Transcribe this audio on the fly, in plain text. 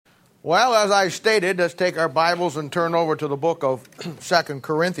Well, as I stated, let's take our Bibles and turn over to the book of 2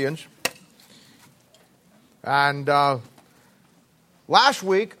 Corinthians. And last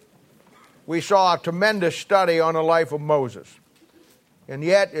week, we saw a tremendous study on the life of Moses. And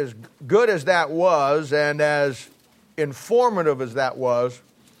yet, as good as that was, and as informative as that was,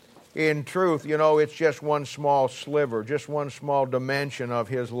 in truth, it's just one small sliver, just one small dimension of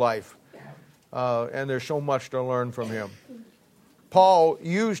his life. And there's so much to learn from him. Paul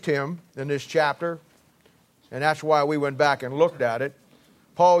used him in this chapter, and that's why we went back and looked at it.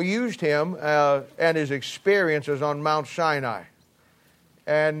 Paul used him and his experiences on Mount Sinai.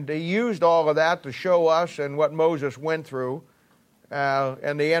 And he used all of that to show us and what Moses went through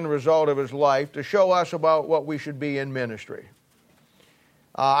and the end result of his life, to show us about what we should be in ministry.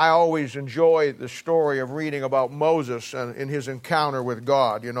 I always enjoy the story of reading about Moses and in his encounter with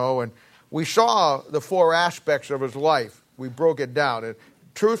God, and we saw the four aspects of his life. We broke it down. And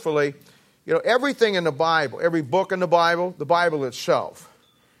truthfully, everything in the Bible, every book in the Bible itself,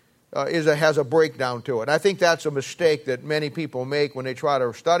 has a breakdown to it. I think that's a mistake that many people make when they try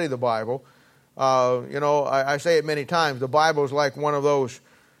to study the Bible. I say it many times, the Bible is like one of those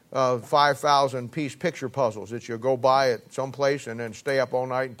 5,000-piece picture puzzles that you go buy at some place and then stay up all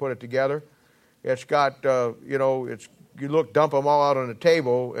night and put it together. It's got, dump them all out on the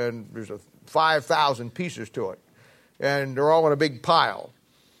table, and there's 5,000 pieces to it. And they're all in a big pile.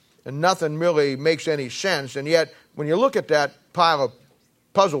 And nothing really makes any sense. And yet, when you look at that pile of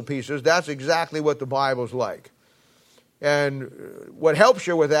puzzle pieces, that's exactly what the Bible's like. And what helps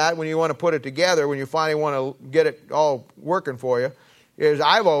you with that, when you want to put it together, when you finally want to get it all working for you, is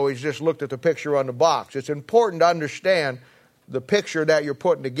I've always just looked at the picture on the box. It's important to understand the picture that you're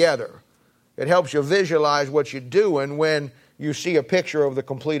putting together. It helps you visualize what you're doing when you see a picture of the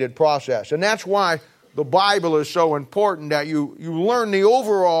completed process. And that's why the Bible is so important, that you learn the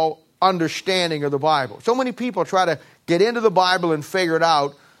overall understanding of the Bible. So many people try to get into the Bible and figure it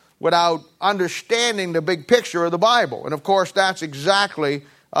out without understanding the big picture of the Bible. And of course, that's exactly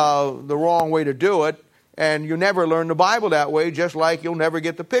the wrong way to do it. And you never learn the Bible that way, just like you'll never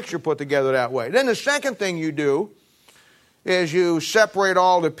get the picture put together that way. Then the second thing you do is you separate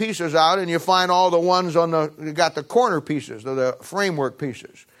all the pieces out, and you find all the ones you got the corner pieces, the framework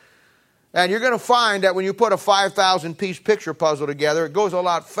pieces. And you're going to find that when you put a 5,000-piece picture puzzle together, it goes a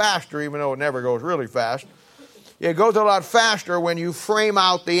lot faster, even though it never goes really fast. It goes a lot faster when you frame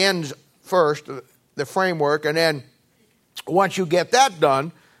out the ends first, the framework, and then once you get that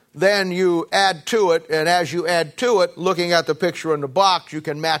done, then you add to it, and as you add to it, looking at the picture in the box, you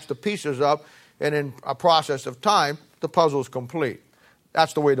can match the pieces up, and in a process of time, the puzzle is complete.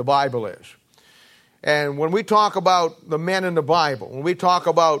 That's the way the Bible is. And when we talk about the men in the Bible, when we talk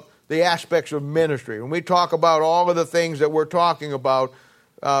about the aspects of ministry, when we talk about all of the things that we're talking about,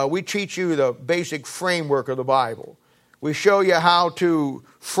 we teach you the basic framework of the Bible. We show you how to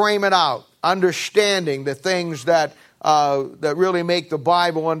frame it out, understanding the things that really make the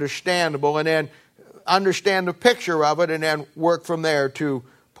Bible understandable, and then understand the picture of it, and then work from there to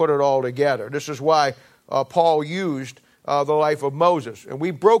put it all together. This is why Paul used the life of Moses. And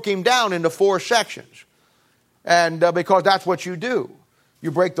we broke him down into 4 sections. And because that's what you do. You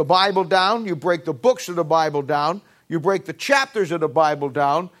break the Bible down, you break the books of the Bible down, you break the chapters of the Bible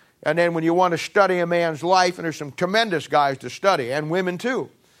down, and then when you want to study a man's life, and there's some tremendous guys to study, and women too.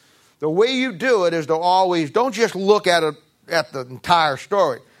 The way you do it is to always, don't just look at the entire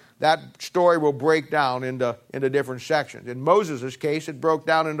story. That story will break down into different sections. In Moses' case, it broke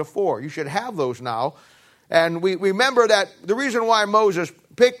down into 4. You should have those now. And we remember that the reason why Moses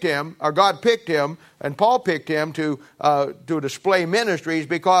picked him, or God picked him, and Paul picked him to display ministries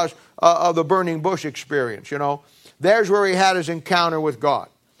because of the burning bush experience, There's where he had his encounter with God.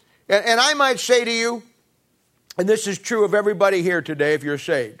 And I might say to you, and this is true of everybody here today if you're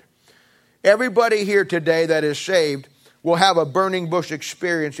saved. Everybody here today that is saved will have a burning bush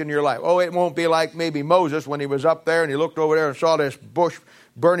experience in your life. Oh, it won't be like maybe Moses when he was up there and he looked over there and saw this bush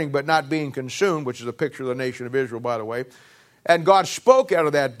burning but not being consumed, which is a picture of the nation of Israel, by the way. And God spoke out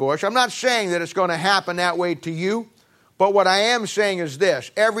of that bush. I'm not saying that it's going to happen that way to you, but what I am saying is this.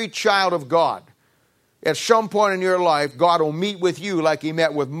 Every child of God, at some point in your life, God will meet with you like he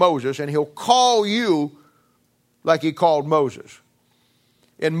met with Moses, and he'll call you like he called Moses.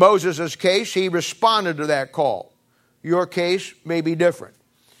 In Moses' case, he responded to that call. Your case may be different.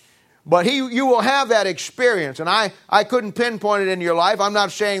 But you will have that experience, and I couldn't pinpoint it in your life. I'm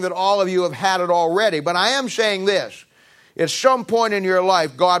not saying that all of you have had it already, but I am saying this. At some point in your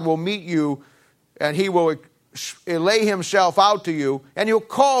life, God will meet you, and he will lay himself out to you, and he'll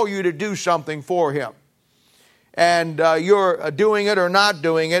call you to do something for him. And your doing it or not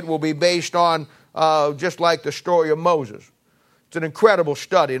doing it will be based on just like the story of Moses. It's an incredible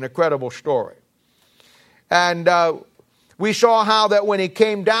study, an incredible story. And we saw how that when he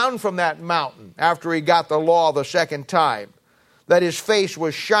came down from that mountain, after he got the law the second time, that his face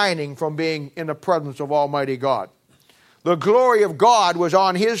was shining from being in the presence of Almighty God. The glory of God was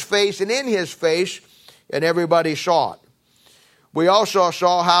on his face and in his face, and everybody saw it. We also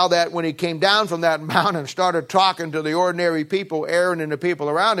saw how that when he came down from that mountain and started talking to the ordinary people, Aaron and the people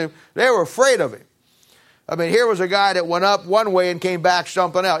around him, they were afraid of him. I mean, here was a guy that went up one way and came back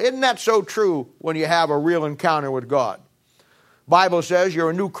something else. Isn't that so true when you have a real encounter with God? Bible says you're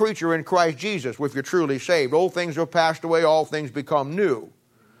a new creature in Christ Jesus if you're truly saved. Old things have passed away, all things become new.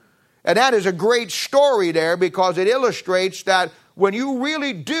 And that is a great story there because it illustrates that when you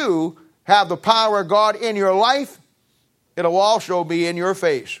really do have the power of God in your life, it'll also be in your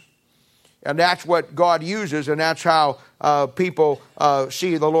face. And that's what God uses, and that's how people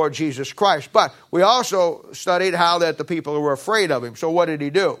see the Lord Jesus Christ. But we also studied how that the people were afraid of him. So what did he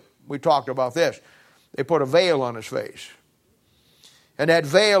do? We talked about this. They put a veil on his face. And that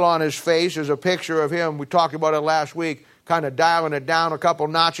veil on his face is a picture of him. We talked about it last week, kind of dialing it down a couple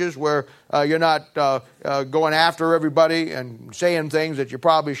notches where you're not going after everybody and saying things that you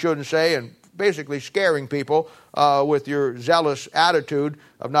probably shouldn't say and basically scaring people with your zealous attitude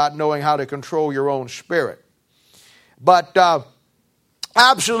of not knowing how to control your own spirit. But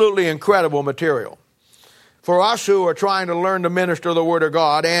absolutely incredible material for us who are trying to learn to minister the Word of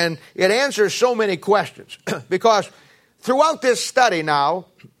God. And it answers so many questions because throughout this study now,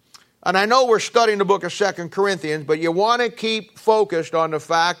 and I know we're studying the book of 2 Corinthians, but you want to keep focused on the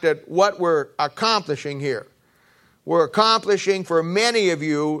fact that what we're accomplishing here. We're accomplishing for many of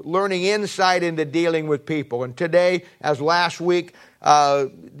you learning insight into dealing with people. And today, as last week,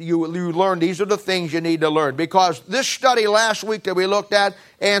 you learned these are the things you need to learn. Because this study last week that we looked at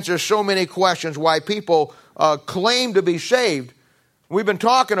answers so many questions why people claim to be saved. We've been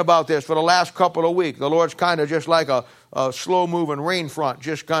talking about this for the last couple of weeks. The Lord's kind of just like a slow-moving rain front,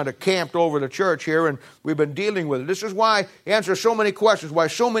 just kind of camped over the church here, and we've been dealing with it. This is why it answers so many questions, why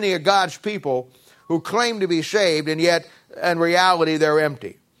so many of God's people who claim to be saved, and yet, in reality, they're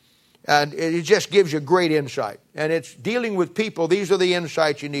empty. And it just gives you great insight. And it's dealing with people, these are the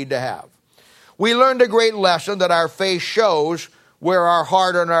insights you need to have. We learned a great lesson that our face shows where our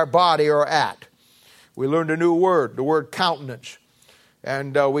heart and our body are at. We learned a new word, the word countenance.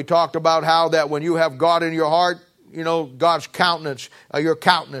 And we talked about how that when you have God in your heart, you know, God's countenance, your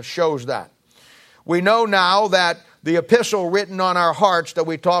countenance shows that. We know now that the epistle written on our hearts that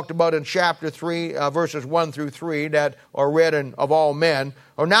we talked about in chapter 3, verses 1 through 3, that are read of all men,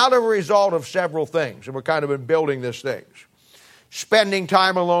 are now the result of several things. And we're kind of been building these things. Spending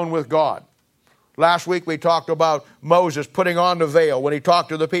time alone with God. Last week we talked about Moses putting on the veil when he talked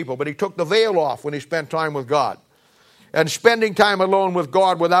to the people, but he took the veil off when he spent time with God. And spending time alone with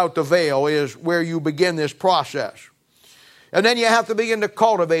God without the veil is where you begin this process. And then you have to begin to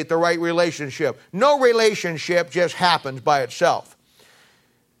cultivate the right relationship. No relationship just happens by itself.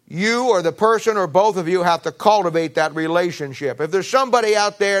 You or the person or both of you have to cultivate that relationship. If there's somebody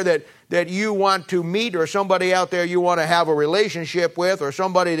out there that you want to meet or somebody out there you want to have a relationship with or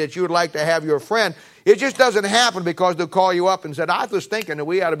somebody that you would like to have your friend, it just doesn't happen because they'll call you up and say, I was thinking that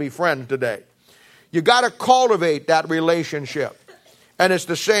we ought to be friends today. You got to cultivate that relationship. And it's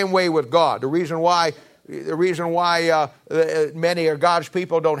the same way with God. The reason why many of God's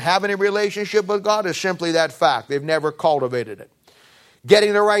people don't have any relationship with God is simply that fact. They've never cultivated it.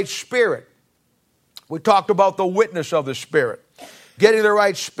 Getting the right spirit. We talked about the witness of the Spirit. Getting the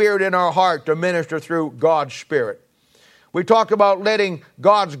right spirit in our heart to minister through God's Spirit. We talked about letting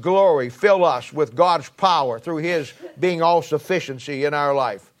God's glory fill us with God's power through His being all sufficiency in our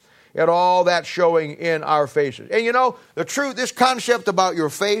life. And all that showing in our faces. And you know, the truth, this concept about your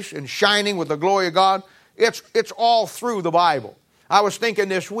face and shining with the glory of God, it's all through the Bible. I was thinking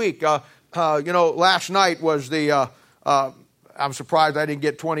this week, last night was the, I'm surprised I didn't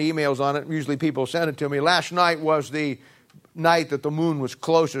get 20 emails on it. Usually people send it to me. Last night was the night that the moon was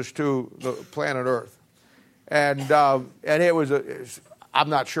closest to the planet Earth. And it was, I'm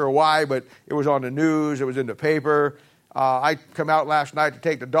not sure why, but it was on the news, it was in the paper. I come out last night to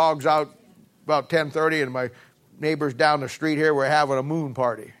take the dogs out about 10:30, and my neighbors down the street here were having a moon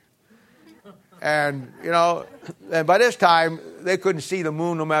party. And, you know, and by this time, they couldn't see the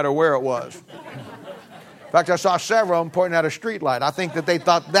moon no matter where it was. In fact, I saw several of them pointing at a street light. I think that they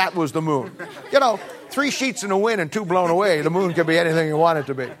thought that was the moon. You know, 3 sheets in the wind and 2 blown away. The moon could be anything you want it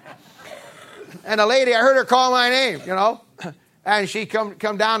to be. And a lady, I heard her call my name, you know, and she come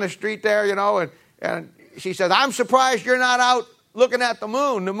down the street there, you know, and she says, I'm surprised you're not out looking at the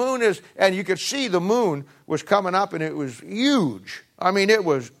moon. The moon is, and you could see the moon was coming up and it was huge. I mean, it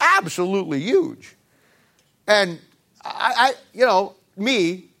was absolutely huge. And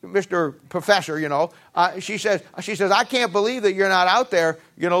me, Mr. Professor, she says, I can't believe that you're not out there,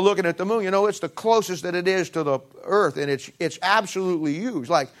 looking at the moon. It's the closest that it is to the earth, and it's absolutely huge.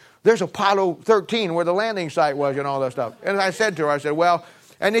 Like, there's Apollo 13 where the landing site was and all that stuff. And I said to her, well,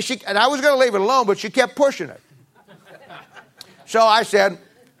 and I was going to leave it alone, but she kept pushing it. So I said,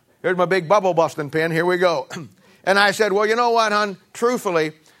 here's my big bubble busting pin, here we go. And I said, well, you know what, hon,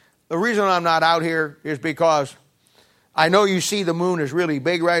 truthfully, the reason I'm not out here is because I know you see the moon is really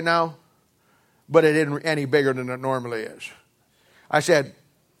big right now, but it isn't any bigger than it normally is. I said,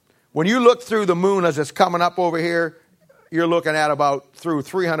 when you look through the moon as it's coming up over here, you're looking at about through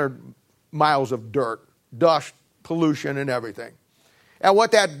 300 miles of dirt, dust, pollution, and everything. And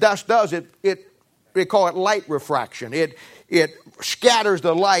what that dust does, we call it light refraction. It scatters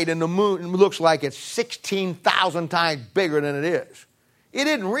the light, and the moon looks like it's 16,000 times bigger than it is. It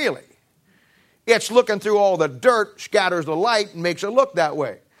isn't really. It's looking through all the dirt, scatters the light, and makes it look that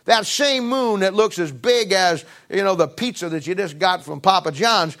way. That same moon that looks as big as, the pizza that you just got from Papa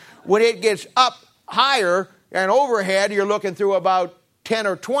John's, when it gets up higher and overhead, you're looking through about 10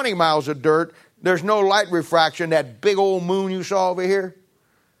 or 20 miles of dirt. There's no light refraction. That big old moon you saw over here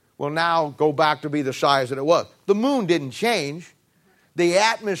will now go back to be the size that it was. The moon didn't change. The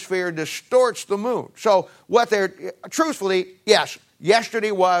atmosphere distorts the moon. So truthfully, yes,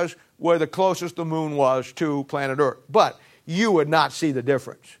 yesterday was where the closest the moon was to planet Earth. But you would not see the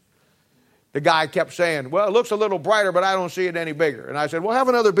difference. The guy kept saying, well, it looks a little brighter, but I don't see it any bigger. And I said, well, have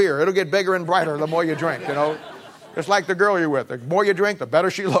another beer. It'll get bigger and brighter the more you drink, It's like the girl you're with. The more you drink, the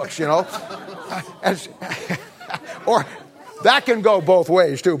better she looks, Or that can go both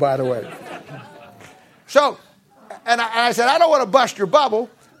ways, too, by the way. So, and I said, I don't want to bust your bubble,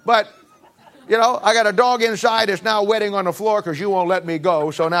 but, I got a dog inside that's now wetting on the floor because you won't let me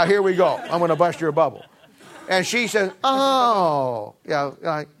go. So now here we go. I'm going to bust your bubble. And she says, oh,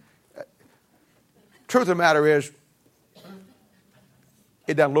 yeah. Truth of the matter is,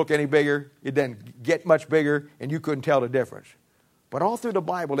 it doesn't look any bigger. It doesn't get much bigger, and you couldn't tell the difference. But all through the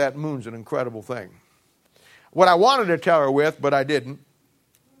Bible, that moon's an incredible thing. What I wanted to tell her with, but I didn't,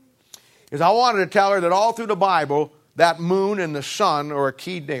 is I wanted to tell her that all through the Bible, that moon and the sun are a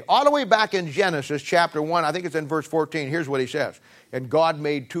key thing. All the way back in Genesis chapter 1, I think it's in verse 14, here's what he says. And God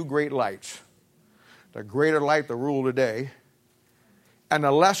made two great lights. The greater light to rule the day, and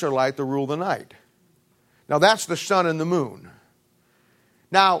the lesser light to rule the night. Now that's the sun and the moon.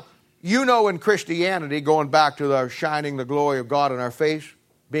 Now, in Christianity, going back to the shining the glory of God in our face,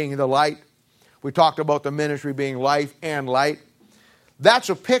 being the light, we talked about the ministry being life and light. That's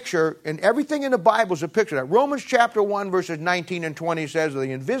a picture, and everything in the Bible is a picture of that. Romans chapter 1, verses 19 and 20 says, the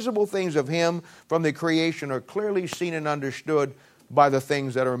invisible things of him from the creation are clearly seen and understood by the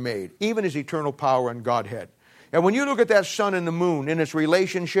things that are made, even his eternal power and Godhead. And when you look at that sun and the moon in its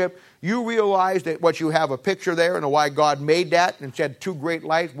relationship, you realize that what you have a picture there and why God made that and said two great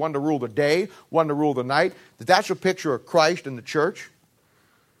lights, one to rule the day, one to rule the night, that's a picture of Christ and the church.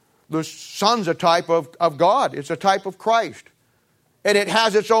 The sun's a type of God. It's a type of Christ. And it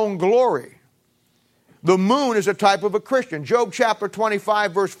has its own glory. The moon is a type of a Christian. Job chapter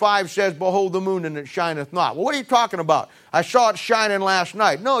 25 verse 5 says, behold the moon and it shineth not. Well, what are you talking about? I saw it shining last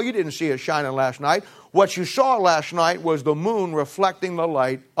night. No, you didn't see it shining last night. What you saw last night was the moon reflecting the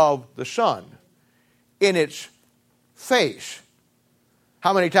light of the sun in its face.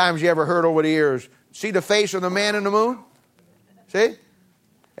 How many times you ever heard over the years, see the face of the man in the moon? See?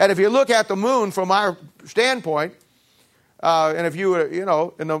 And if you look at the moon from our standpoint, and if you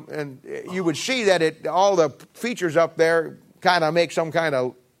you would see that all the features up there kind of make some kind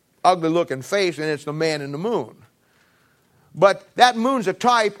of ugly looking face, and it's the man in the moon. But that moon's a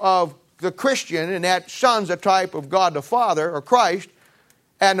type of the Christian, and that sun's a type of God the Father, or Christ,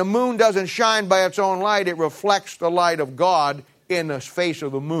 and the moon doesn't shine by its own light. It reflects the light of God in the face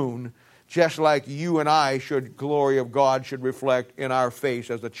of the moon, just like you and I glory of God should reflect in our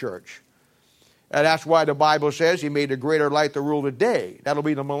face as the church. And that's why the Bible says he made a greater light to rule the day. That'll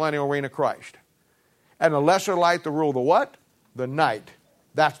be the millennial reign of Christ. And a lesser light to rule the what? The night.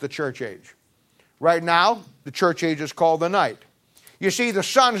 That's the church age. Right now, the church age is called the night. You see, the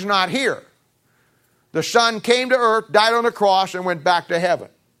sun's not here. The sun came to earth, died on the cross, and went back to heaven.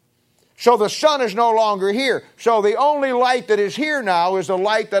 So the sun is no longer here. So the only light that is here now is the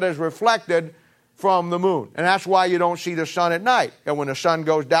light that is reflected from the moon. And that's why you don't see the sun at night. And when the sun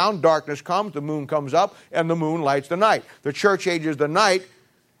goes down, darkness comes, the moon comes up, and the moon lights the night. The church age is the night,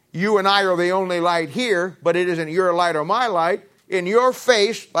 you and I are the only light here, but it isn't your light or my light. In your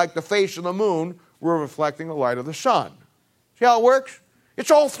face, like the face of the moon, we're reflecting the light of the sun. See how it works?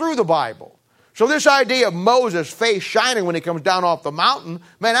 It's all through the Bible. So this idea of Moses' face shining when he comes down off the mountain,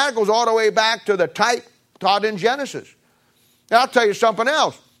 man, that goes all the way back to the type taught in Genesis. And I'll tell you something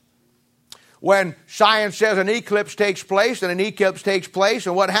else. When science says an eclipse takes place,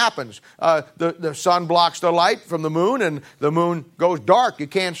 and what happens? The sun blocks the light from the moon, and the moon goes dark. You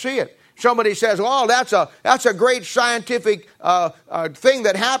can't see it. Somebody says, oh, that's a great scientific thing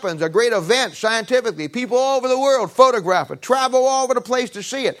that happens, a great event scientifically. People all over the world photograph it, travel all over the place to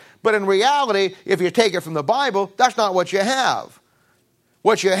see it. But in reality, if you take it from the Bible, that's not what you have.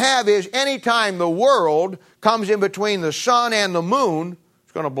 What you have is anytime the world comes in between the sun and the moon,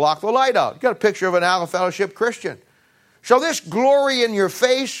 it's going to block the light out. You've got a picture of an Alpha Fellowship Christian. So this glory in your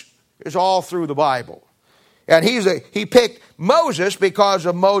face is all through the Bible. And he picked Moses because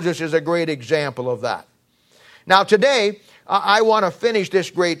Moses is a great example of that. Now today, I want to finish this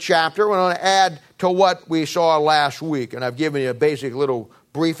great chapter. I want to add to what we saw last week. And I've given you a basic little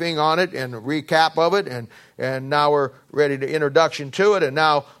briefing on it and a recap of it. And now we're ready to introduction to it. And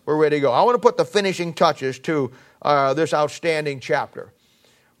now we're ready to go. I want to put the finishing touches to this outstanding chapter,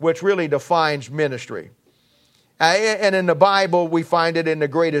 which really defines ministry. And in the Bible, we find it in the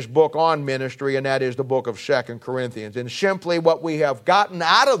greatest book on ministry, and that is the book of 2 Corinthians. And simply what we have gotten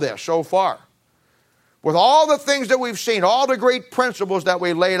out of this so far, with all the things that we've seen, all the great principles that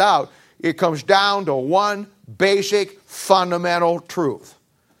we laid out, it comes down to one basic fundamental truth.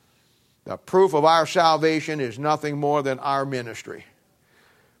 The proof of our salvation is nothing more than our ministry,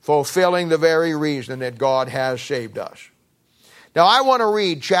 fulfilling the very reason that God has saved us. Now I want to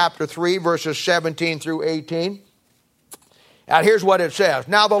read chapter 3, verses 17 through 18. Now here's what it says.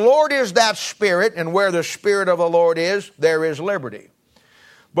 Now the Lord is that Spirit, and where the Spirit of the Lord is, there is liberty.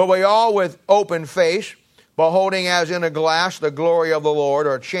 But we all with open face, beholding as in a glass the glory of the Lord,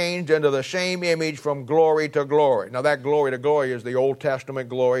 are changed into the same image from glory to glory. Now that glory to glory is the Old Testament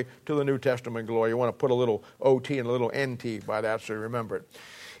glory to the New Testament glory. You want to put a little OT and a little NT by that so you remember it.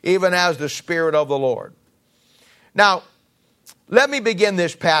 Even as the Spirit of the Lord. Now, let me begin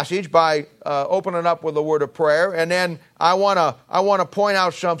this passage by opening up with a word of prayer, and then I want to point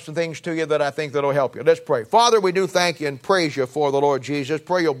out some things to you that I think that will help you. Let's pray. Father, we do thank you and praise you for the Lord Jesus.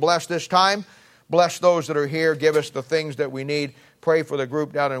 Pray you'll bless this time. Bless those that are here. Give us the things that we need. Pray for the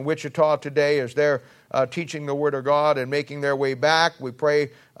group down in Wichita today as they're teaching the Word of God and making their way back. We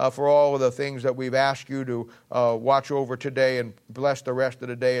pray for all of the things that we've asked you to watch over today, and bless the rest of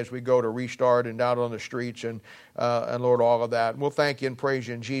the day as we go to Restart and down on the streets and Lord, all of that. And we'll thank you and praise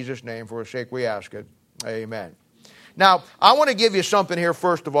you in Jesus' name. For his sake we ask it. Amen. Now, I want to give you something here,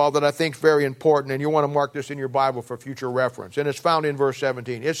 first of all, that I think is very important, and you want to mark this in your Bible for future reference. And it's found in verse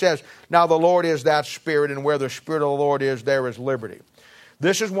 17. It says, now the Lord is that Spirit, and where the Spirit of the Lord is, there is liberty.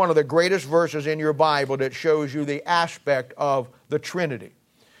 This is one of the greatest verses in your Bible that shows you the aspect of the Trinity.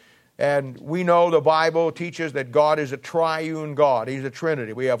 And we know the Bible teaches that God is a triune God. He's a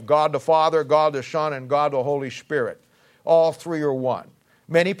Trinity. We have God the Father, God the Son, and God the Holy Spirit. All three are one.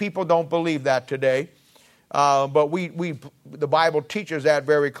 Many people don't believe that today, but the Bible teaches that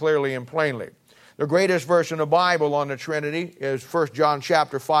very clearly and plainly. The greatest verse in the Bible on the Trinity is 1 John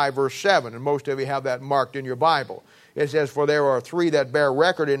chapter 5, verse 7, and most of you have that marked in your Bible. It says, for there are three that bear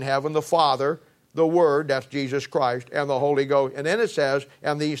record in heaven, the Father, the Word, that's Jesus Christ, and the Holy Ghost. And then it says,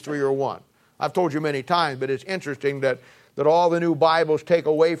 and these three are one. I've told you many times, but it's interesting that all the new Bibles take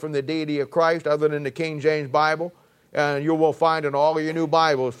away from the deity of Christ, other than the King James Bible. And you will find in all of your new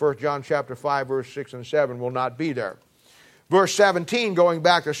Bibles, 1 John chapter 5, verse 6 and 7 will not be there. Verse 17, going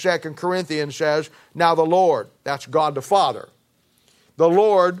back to 2 Corinthians, says, now the Lord, that's God the Father. The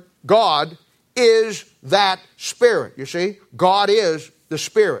Lord, God, is that Spirit. You see, God is the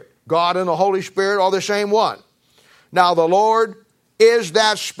Spirit. God and the Holy Spirit are the same one. Now the Lord is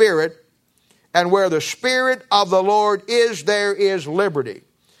that Spirit, and where the Spirit of the Lord is, there is liberty.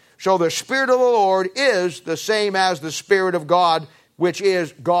 So the Spirit of the Lord is the same as the Spirit of God, which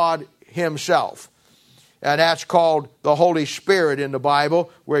is God Himself. And that's called the Holy Spirit in the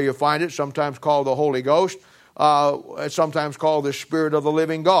Bible, where you find it, sometimes called the Holy Ghost, sometimes called the Spirit of the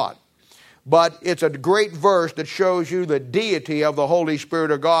living God. But it's a great verse that shows you the deity of the Holy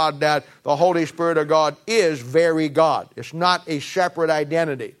Spirit of God, that the Holy Spirit of God is very God. It's not a separate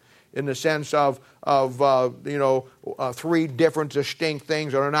identity in the sense of three different distinct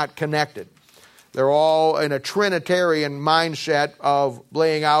things that are not connected. They're all in a Trinitarian mindset of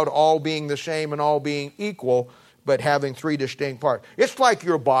laying out all being the same and all being equal, but having three distinct parts. It's like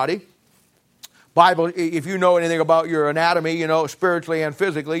your body. Bible, if you know anything about your anatomy, you know, spiritually and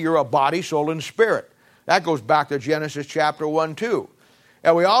physically, you're a body, soul, and spirit. That goes back to Genesis chapter 1, 2.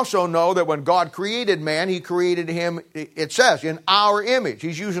 And we also know that when God created man, he created him, it says, in our image.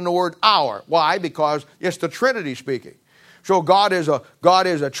 He's using the word our. Why? Because it's the Trinity speaking. So God is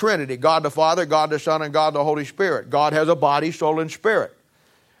a Trinity. God the Father, God the Son, and God the Holy Spirit. God has a body, soul, and spirit.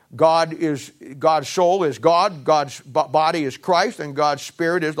 God's soul is God, God's body is Christ, and God's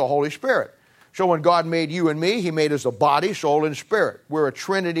spirit is the Holy Spirit. So when God made you and me, he made us a body, soul, and spirit. We're a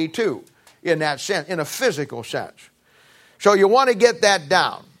Trinity too, in that sense, in a physical sense. So you want to get that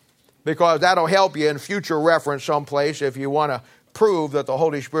down, because that'll help you in future reference someplace if you want to prove that the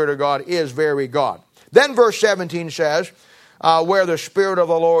Holy Spirit of God is very God. Then verse 17 says, where the Spirit of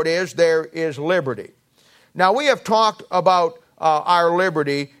the Lord is, there is liberty. Now we have talked about our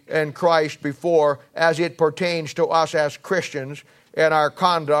liberty in Christ before as it pertains to us as Christians and our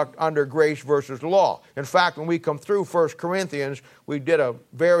conduct under grace versus law. In fact, when we come through 1 Corinthians, we did a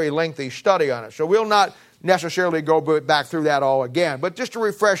very lengthy study on it. So we'll not necessarily go back through that all again. But just to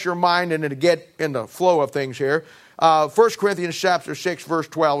refresh your mind and to get in the flow of things here, 1 Corinthians chapter 6, verse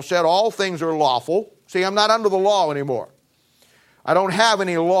 12 said, all things are lawful. See, I'm not under the law anymore. I don't have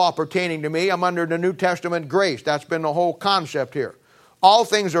any law pertaining to me. I'm under the New Testament grace. That's been the whole concept here. All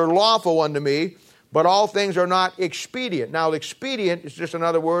things are lawful unto me, but all things are not expedient. Now, expedient is just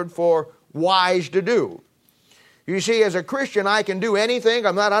another word for wise to do. You see, as a Christian, I can do anything.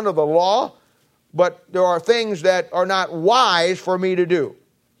 I'm not under the law, but there are things that are not wise for me to do.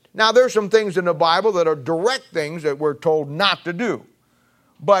 Now, there's some things in the Bible that are direct things that we're told not to do.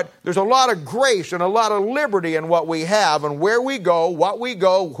 But there's a lot of grace and a lot of liberty in what we have and where we go, what we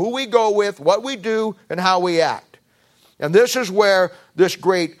go, who we go with, what we do, and how we act. And this is where this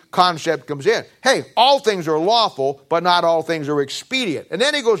great concept comes in. Hey, all things are lawful, but not all things are expedient. And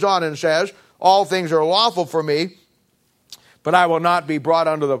then he goes on and says, all things are lawful for me, but I will not be brought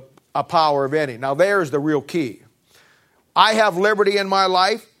under a power of any. Now there's the real key. I have liberty in my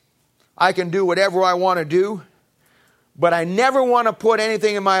life. I can do whatever I want to do. But I never want to put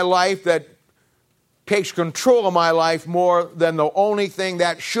anything in my life that takes control of my life more than the only thing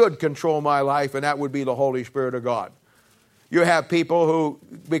that should control my life, and that would be the Holy Spirit of God. You have people who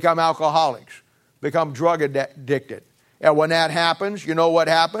become alcoholics, become drug addicted. And when that happens, you know what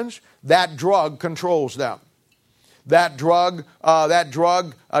happens? That drug controls them. That drug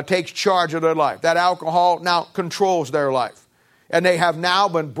takes charge of their life. That alcohol now controls their life. And they have now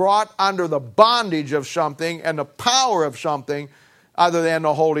been brought under the bondage of something and the power of something other than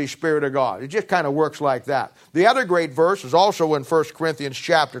the Holy Spirit of God. It just kind of works like that. The other great verse is also in 1 Corinthians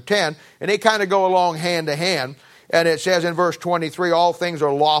chapter 10, and they kind of go along hand to hand. And it says in verse 23, all things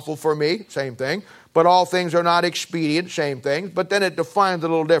are lawful for me, same thing, but all things are not expedient, same thing. But then it defines it a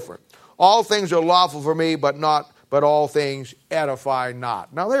little different. All things are lawful for me, but all things edify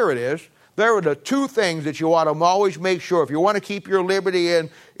not. Now there it is. There are the two things that you ought to always make sure. If you want to keep your liberty in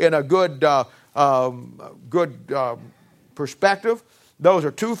a good perspective, those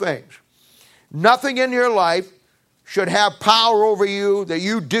are two things. Nothing in your life should have power over you that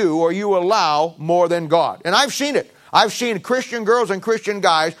you do or you allow more than God. And I've seen it. I've seen Christian girls and Christian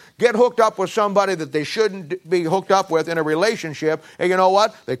guys get hooked up with somebody that they shouldn't be hooked up with in a relationship. And you know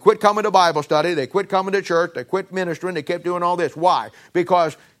what? They quit coming to Bible study. They quit coming to church. They quit ministering. They kept doing all this. Why?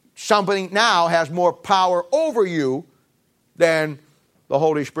 Because something now has more power over you than the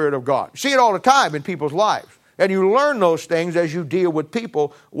Holy Spirit of God. You see it all the time in people's lives. And you learn those things as you deal with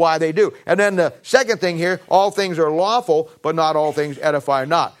people, why they do. And then the second thing here, all things are lawful, but not all things edify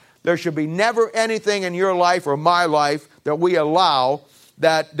not. There should be never anything in your life or my life that we allow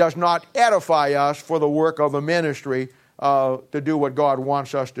that does not edify us for the work of the ministry to do what God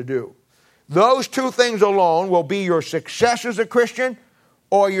wants us to do. Those two things alone will be your success as a Christian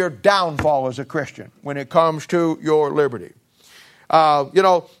or your downfall as a Christian when it comes to your liberty. A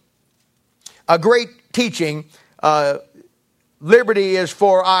great teaching, liberty is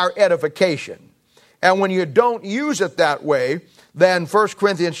for our edification. And when you don't use it that way, then 1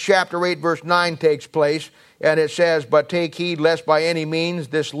 Corinthians chapter 8 verse 9 takes place, and it says, but take heed lest by any means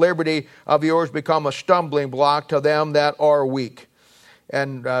this liberty of yours become a stumbling block to them that are weak.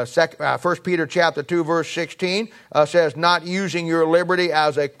 And 1 Peter chapter 2 verse 16 says, not using your liberty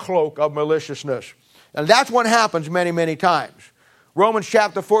as a cloak of maliciousness. And that's what happens many, many times. Romans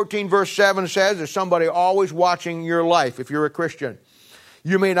chapter 14 verse 7 says, there's somebody always watching your life if you're a Christian.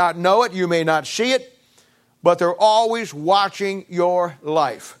 You may not know it, you may not see it, but they're always watching your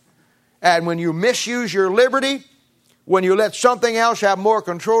life. And when you misuse your liberty, when you let something else have more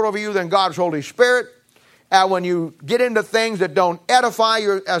control over you than God's Holy Spirit, and when you get into things that don't edify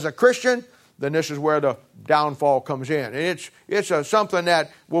you as a Christian, then this is where the downfall comes in. And it's something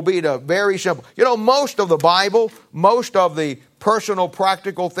that will be very simple. You know, most of the Bible, most of the personal,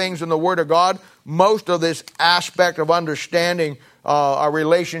 practical things in the Word of God, most of this aspect of understanding our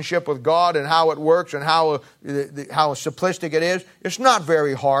relationship with God and how it works and how simplistic it is, it's not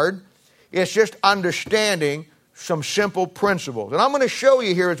very hard. It's just understanding some simple principles. And I'm going to show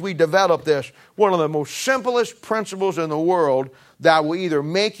you here as we develop this, one of the most simplest principles in the world that will either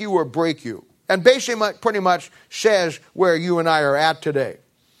make you or break you. And basically pretty much says where you and I are at today.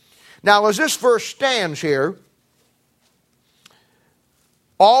 Now, as this verse stands here,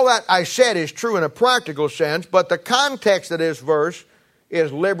 all that I said is true in a practical sense, but the context of this verse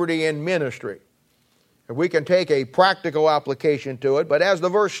is liberty in ministry. And we can take a practical application to it, but as the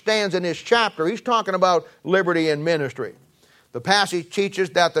verse stands in this chapter, he's talking about liberty in ministry. The passage teaches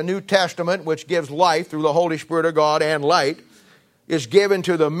that the New Testament, which gives life through the Holy Spirit of God and light, is given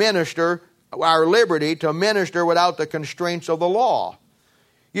to the minister, our liberty to minister without the constraints of the law.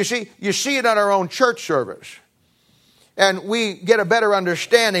 You see it on our own church service. And we get a better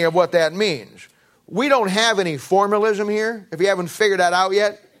understanding of what that means. We don't have any formalism here, if you haven't figured that out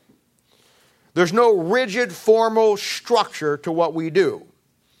yet. There's no rigid, formal structure to what we do.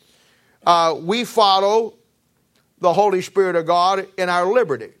 We follow the Holy Spirit of God in our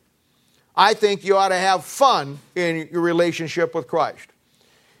liberty. I think you ought to have fun in your relationship with Christ.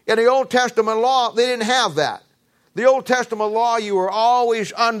 In the Old Testament law, they didn't have that. The Old Testament law, you were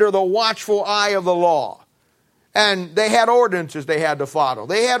always under the watchful eye of the law. And they had ordinances they had to follow.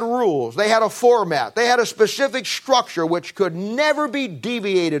 They had rules. They had a format. They had a specific structure which could never be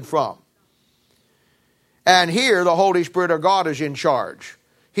deviated from. And here, the Holy Spirit of God is in charge.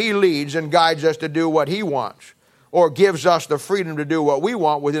 He leads and guides us to do what He wants, or gives us the freedom to do what we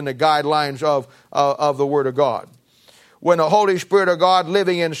want within the guidelines of the Word of God. When the Holy Spirit of God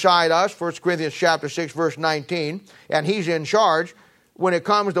living inside us, 1 Corinthians chapter 6, verse 19, and He's in charge, when it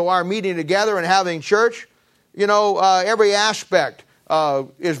comes to our meeting together and having church, every aspect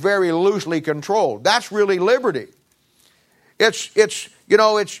is very loosely controlled. That's really liberty.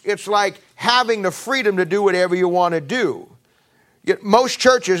 It's like having the freedom to do whatever you want to do. Most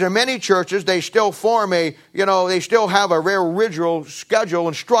churches, and many churches, they still they still have a very rigid schedule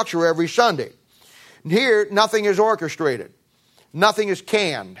and structure every Sunday. Here, nothing is orchestrated. Nothing is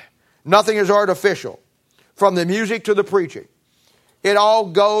canned. Nothing is artificial. From the music to the preaching. It all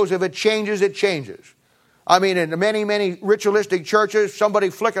goes, if it changes, it changes. I mean, in many, many ritualistic churches,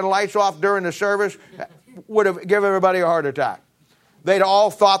 somebody flicking lights off during the service would have given everybody a heart attack. They'd all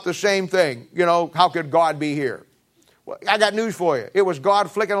thought the same thing. How could God be here? Well, I got news for you. It was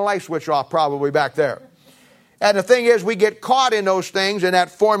God flicking a light switch off probably back there. And the thing is, we get caught in those things and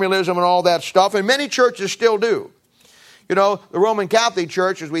that formalism and all that stuff, and many churches still do. The Roman Catholic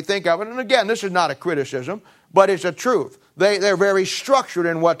Church, as we think of it, and again, this is not a criticism, but it's a truth. They're very structured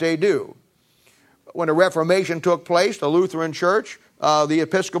in what they do. When the Reformation took place, the Lutheran Church, the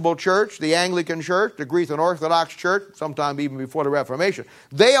Episcopal Church, the Anglican Church, the Greek and Orthodox Church, sometime even before the Reformation,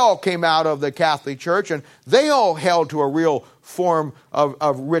 they all came out of the Catholic Church, and they all held to a real form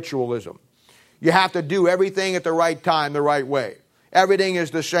of ritualism. You have to do everything at the right time, the right way. Everything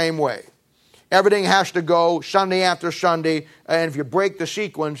is the same way. Everything has to go Sunday after Sunday, and if you break the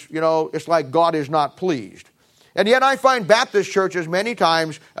sequence, it's like God is not pleased. And yet I find Baptist churches many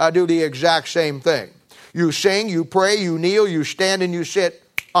times do the exact same thing. You sing, you pray, you kneel, you stand, and you sit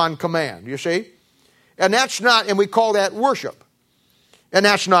on command, you see? And we call that worship. And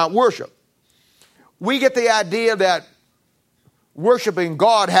that's not worship. We get the idea that worshiping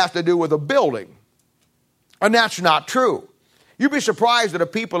God has to do with a building. And that's not true. You'd be surprised at the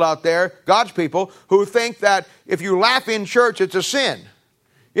people out there, God's people, who think that if you laugh in church, it's a sin.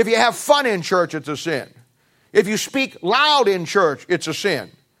 If you have fun in church, it's a sin. If you speak loud in church, it's a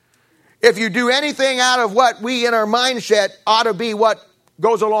sin. If you do anything out of what we in our mindset ought to be what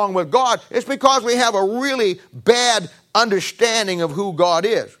goes along with God, it's because we have a really bad understanding of who God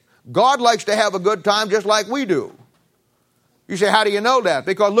is. God likes to have a good time just like we do. You say, how do you know that?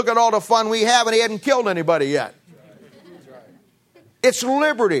 Because look at all the fun we have and He hadn't killed anybody yet. It's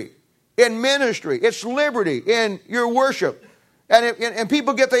liberty in ministry. It's liberty in your worship. And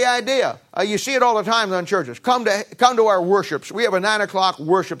people get the idea. You see it all the time in churches. Come to our worships. We have a 9 o'clock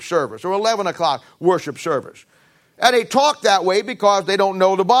worship service or 11 o'clock worship service. And they talk that way because they don't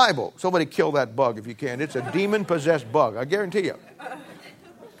know the Bible. Somebody kill that bug if you can. It's a demon-possessed bug. I guarantee you. I'm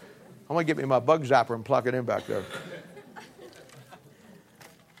going to get me my bug zapper and plug it in back there.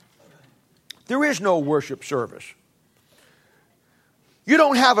 There is no worship service. You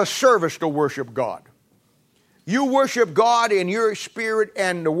don't have a service to worship God. You worship God in your spirit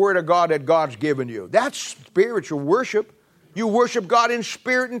and the Word of God that God's given you. That's spiritual worship. You worship God in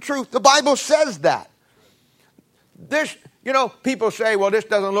spirit and truth. The Bible says that. This, people say, well, this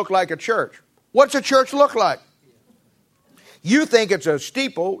doesn't look like a church. What's a church look like? You think it's a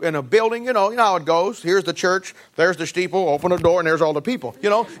steeple in a building, you know how it goes. Here's the church, there's the steeple, open the door, and there's all the people.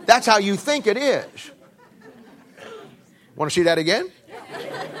 That's how you think it is. Want to see that again?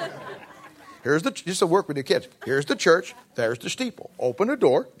 Just to work with your kids. Here's the church, there's the steeple. Open the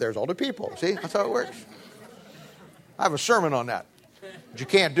door, there's all the people. See, that's how it works. I have a sermon on that. But you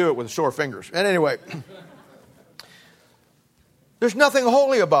can't do it with sore fingers. And anyway, there's nothing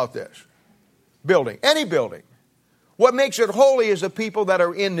holy about this building, any building. What makes it holy is the people that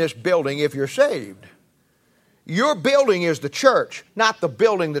are in this building if you're saved. Your building is the church, not the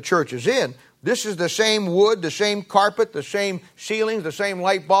building the church is in. This is the same wood, the same carpet, the same ceilings, the same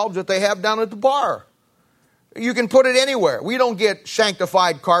light bulbs that they have down at the bar. You can put it anywhere. We don't get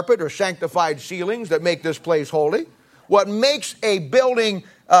sanctified carpet or sanctified ceilings that make this place holy. What makes a building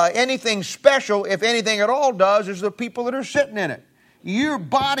anything special, if anything at all does, is the people that are sitting in it. Your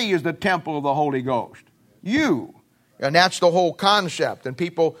body is the temple of the Holy Ghost. You. And that's the whole concept. And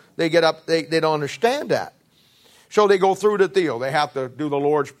people, they get up, they don't understand that. So they go through the deal. They have to do the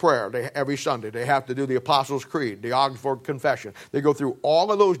Lord's Prayer every Sunday. They have to do the Apostles' Creed, the Augsburg Confession. They go through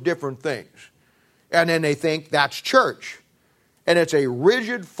all of those different things. And then they think that's church. And it's a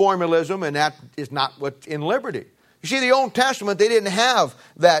rigid formalism, and that is not what's in liberty. You see, the Old Testament, they didn't have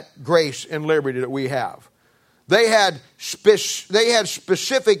that grace and liberty that we have. They had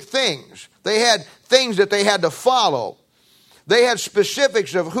specific things. They had things that they had to follow. They had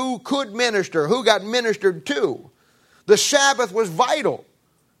specifics of who could minister, who got ministered to. The Sabbath was vital.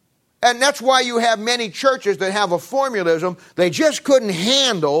 And that's why you have many churches that have a formalism. They just couldn't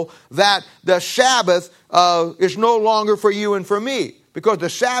handle that the Sabbath is no longer for you and for me. Because the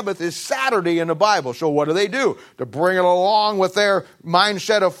Sabbath is Saturday in the Bible. So what do? To bring it along with their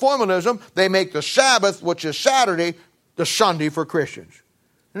mindset of formalism, they make the Sabbath, which is Saturday, the Sunday for Christians.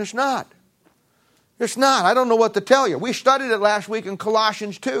 And it's not. It's not. I don't know what to tell you. We studied it last week in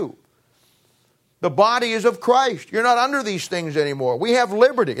Colossians 2. The body is of Christ. You're not under these things anymore. We have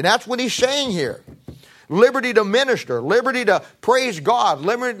liberty. And that's what he's saying here. Liberty to minister, liberty to praise God,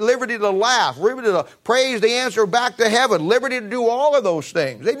 liberty to laugh, liberty to praise the answer back to heaven, liberty to do all of those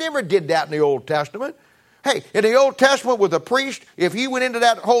things. They never did that in the Old Testament. Hey, in the Old Testament with a priest, if he went into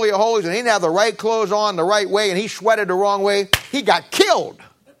that Holy of Holies and he didn't have the right clothes on the right way and he sweated the wrong way, he got killed.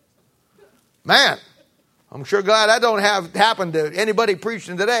 Man, I'm sure glad that don't have happened to anybody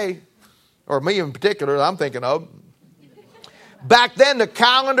preaching today, or me in particular that I'm thinking of. Back then, the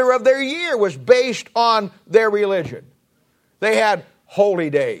calendar of their year was based on their religion. They had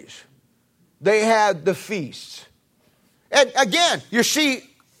holy days. They had the feasts. And again, you see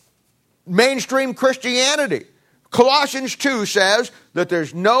mainstream Christianity. Colossians 2 says that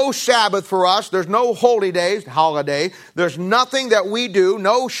there's no Sabbath for us. There's no holy days, holiday. There's nothing that we do,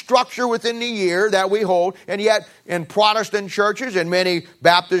 no structure within the year that we hold. And yet, in Protestant churches, in many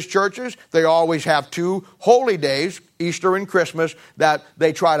Baptist churches, they always have two holy days, Easter and Christmas, that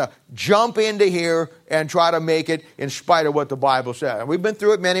they try to jump into here and try to make it in spite of what the Bible says. And we've been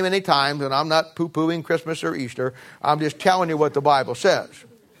through it many, many times, and I'm not poo-pooing Christmas or Easter. I'm just telling you what the Bible says.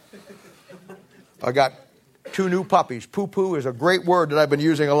 I got 2 new puppies. Poo-poo is a great word that I've been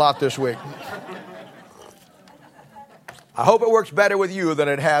using a lot this week. I hope it works better with you than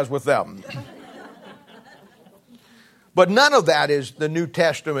it has with them. But none of that is the New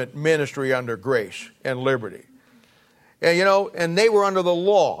Testament ministry under grace and liberty. And and they were under the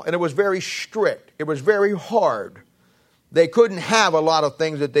law, and it was very strict. It was very hard. They couldn't have a lot of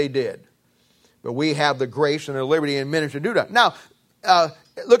things that they did. But we have the grace and the liberty and ministry to do that. Now,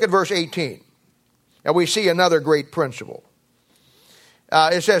 look at verse 18. And we see another great principle.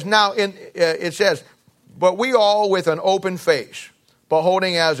 It says, but we all with an open face,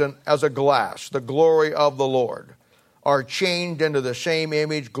 beholding as a glass the glory of the Lord, are changed into the same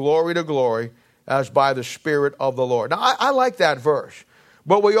image, glory to glory, as by the Spirit of the Lord. Now, I like that verse.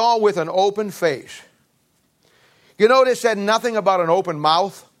 But we all with an open face. You notice it said nothing about an open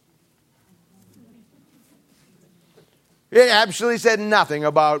mouth. It absolutely said nothing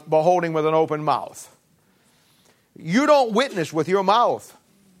about beholding with an open mouth. You don't witness with your mouth.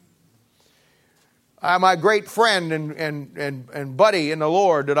 My great friend and buddy in the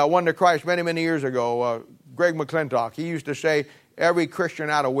Lord that I won to Christ many, many years ago, Greg McClintock, he used to say, every Christian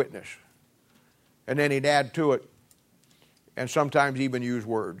ought to witness. And then he'd add to it, and sometimes even use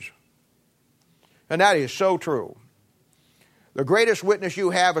words. And that is so true. The greatest witness you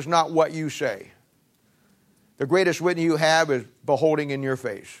have is not what you say. the greatest witness you have is beholding in your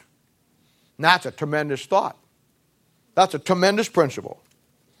face. And that's a tremendous thought. That's a tremendous principle.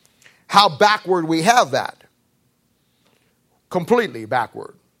 How backward we have that. Completely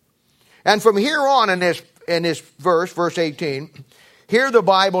backward. And from here on in this verse 18, here the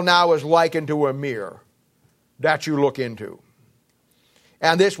Bible now is likened to a mirror that you look into.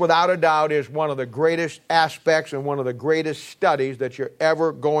 And this, without a doubt, is one of the greatest aspects and one of the greatest studies that you're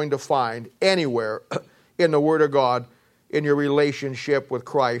ever going to find anywhere in the Word of God in your relationship with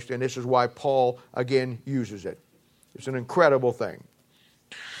Christ. And this is why Paul, again, uses it. It's an incredible thing.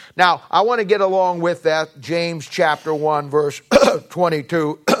 Now, I want to get along with that, James chapter 1, verse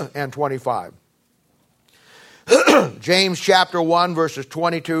 22 and 25. James chapter 1, verses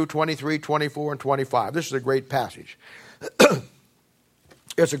 22, 23, 24, and 25. This is a great passage.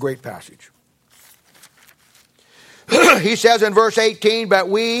 It's a great passage. He says in verse 18, but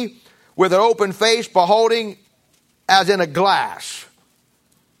we, with an open face, beholding as in a glass.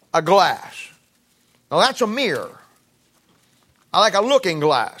 A glass. Now that's a mirror. I like a looking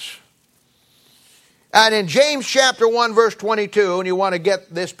glass. And in James chapter 1, verse 22, and you want to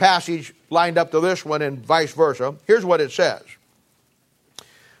get this passage lined up to this one and vice versa, here's what it says.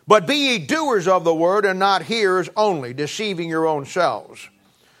 But be ye doers of the word and not hearers only, deceiving your own selves.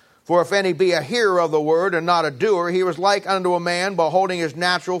 For if any be a hearer of the word and not a doer, he was like unto a man beholding his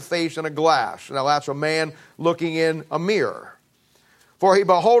natural face in a glass. Now that's a man looking in a mirror. For he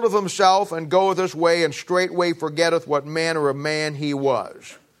beholdeth himself and goeth his way, and straightway forgetteth what manner of man he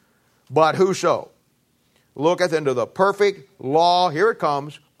was. But whoso looketh into the perfect law, here it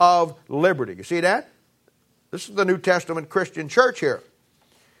comes, of liberty. You see that? This is the New Testament Christian church here.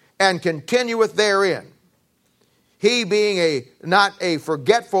 And continueth therein. He being not a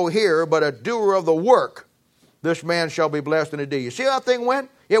forgetful hearer, but a doer of the work, this man shall be blessed in the deed. You see how that thing went?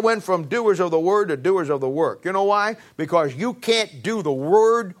 It went from doers of the word to doers of the work. You know why? Because you can't do the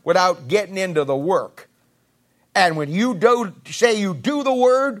word without getting into the work. And when you say you do the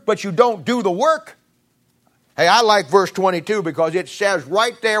word, but you don't do the work. Hey, I like verse 22 because it says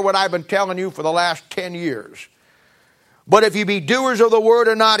right there what I've been telling you for the last 10 years. But if you be doers of the word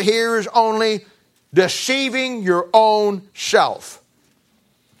and not hearers only, deceiving your own self.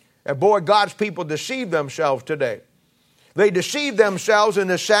 And boy, God's people deceive themselves today. They deceive themselves in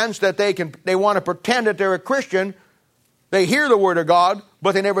the sense that they want to pretend that they're a Christian. They hear the Word of God,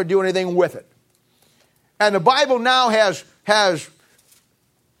 but they never do anything with it. And the Bible now has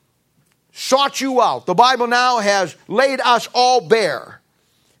sought you out. The Bible now has laid us all bare.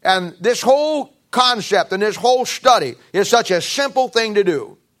 And this whole concept and this whole study is such a simple thing to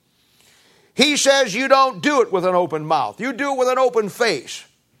do. He says you don't do it with an open mouth. You do it with an open face.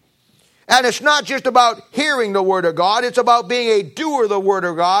 And it's not just about hearing the Word of God. It's about being a doer of the Word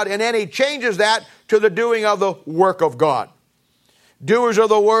of God. And then he changes that to the doing of the work of God. Doers of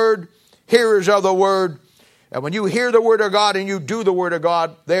the Word, hearers of the Word. And when you hear the Word of God and you do the Word of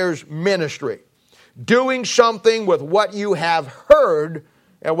God, there's ministry. Doing something with what you have heard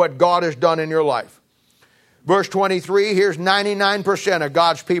and what God has done in your life. Verse 23, here's 99% of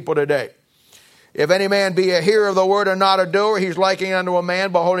God's people today. If any man be a hearer of the word and not a doer, he's likened unto a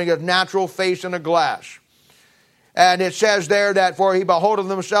man beholding his natural face in a glass. And it says there that for he beholdeth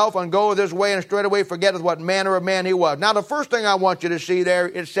himself and goeth his way and straightway forgetteth what manner of man he was. Now the first thing I want you to see there,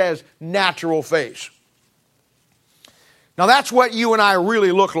 it says natural face. Now that's what you and I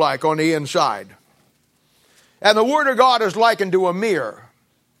really look like on the inside. And the Word of God is likened to a mirror.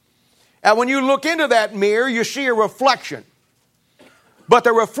 And when you look into that mirror, you see a reflection. But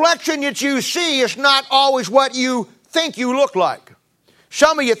the reflection that you see is not always what you think you look like.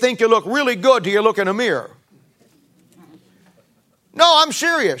 Some of you think you look really good till you look in a mirror. No, I'm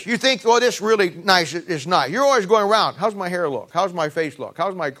serious. You think, well, this really nice is nice. You're always going around. How's my hair look? How's my face look?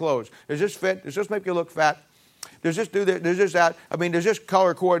 How's my clothes? Does this fit? Does this make you look fat? Does this do this? Does this that? I mean, does this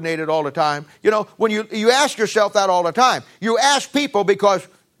color coordinated all the time? You know, when you ask yourself that all the time. You ask people because,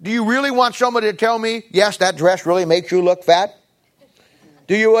 do you really want somebody to tell me, yes, that dress really makes you look fat?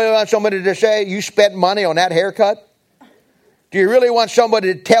 Do you really want somebody to say, you spent money on that haircut? Do you really want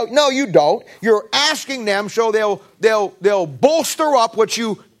somebody to tell? No, you don't. You're asking them so they'll bolster up what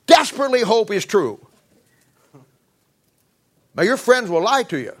you desperately hope is true. Now, your friends will lie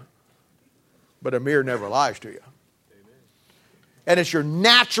to you, but a mirror never lies to you. And it's your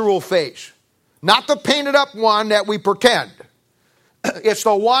natural face, not the painted up one that we pretend. It's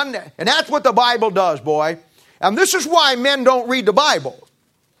the one, and that's what the Bible does, boy. And this is why men don't read the Bible.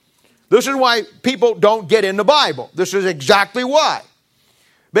 This is why people don't get in the Bible. This is exactly why.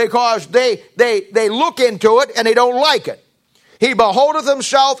 Because they look into it and they don't like it. He beholdeth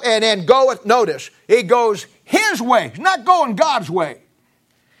himself and then goeth, notice, he goes his way. He's not going God's way.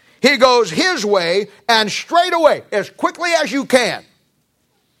 He goes his way, and straight away, as quickly as you can,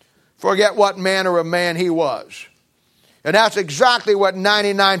 forget what manner of man he was. And that's exactly what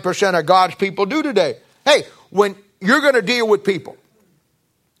 99% of God's people do today. Hey, when you're going to deal with people,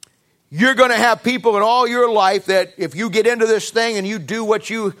 you're going to have people in all your life that if you get into this thing and you do what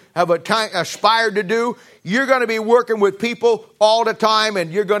you have aspired to do, you're going to be working with people all the time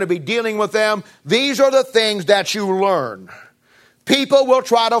and you're going to be dealing with them. These are the things that you learn. People will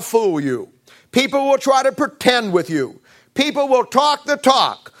try to fool you. People will try to pretend with you. People will talk the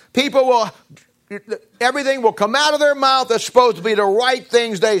talk. Everything will come out of their mouth that's supposed to be the right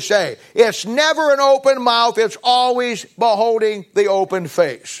things they say. It's never an open mouth. It's always beholding the open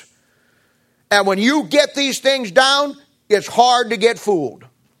face. And when you get these things down, it's hard to get fooled.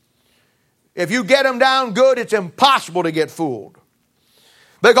 If you get them down good, it's impossible to get fooled.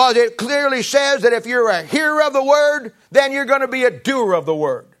 Because it clearly says that if you're a hearer of the word, then you're going to be a doer of the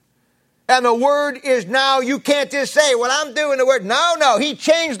word. And the word is now, you can't just say, well, I'm doing the word. No, he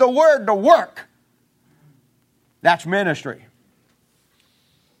changed the word to work. That's ministry.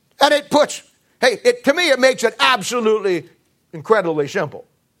 And to me, it makes it absolutely, incredibly simple.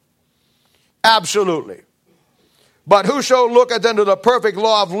 Absolutely. But whoso looketh unto the perfect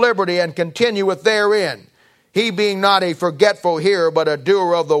law of liberty and continueth therein, he being not a forgetful hearer, but a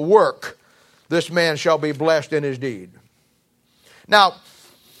doer of the work, this man shall be blessed in his deed. Now,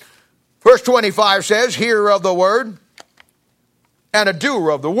 verse 25 says, hearer of the word and a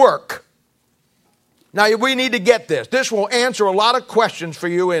doer of the work. Now, we need to get this. This will answer a lot of questions for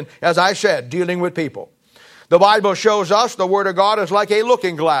you in, as I said, dealing with people. The Bible shows us the Word of God is like a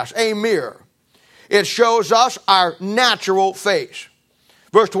looking glass, a mirror. It shows us our natural face.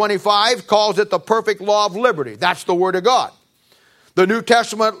 Verse 25 calls it the perfect law of liberty. That's the Word of God. The New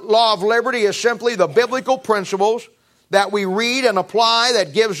Testament law of liberty is simply the biblical principles that we read and apply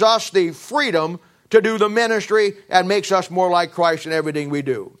that gives us the freedom to do the ministry and makes us more like Christ in everything we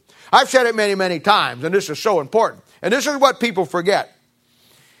do. I've said it many, many times, and this is so important. And this is what people forget.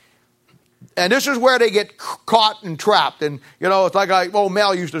 And this is where they get caught and trapped. And, it's like old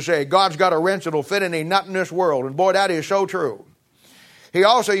Mel used to say, God's got a wrench that'll fit in a nut in this world. And boy, that is so true. He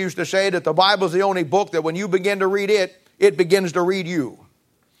also used to say that the Bible is the only book that when you begin to read it, it begins to read you.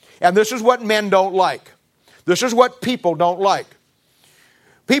 And this is what men don't like. This is what people don't like.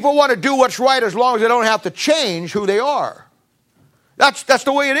 People want to do what's right as long as they don't have to change who they are. That's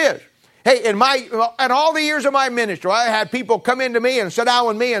the way it is. Hey, in all the years of my ministry, I had people come into me and sit down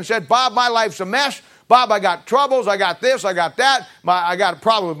with me and said, Bob, my life's a mess. Bob, I got troubles. I got this. I got that. I got a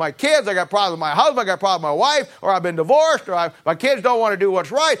problem with my kids. I got a problem with my husband. I got a problem with my wife. Or I've been divorced. Or my kids don't want to do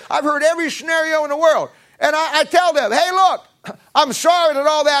what's right. I've heard every scenario in the world. And I tell them, hey, look, I'm sorry that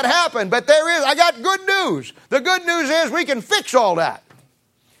all that happened, but I got good news. The good news is we can fix all that.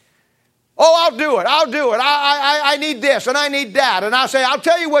 Oh, I'll do it. I need this and I need that. And I'll say, I'll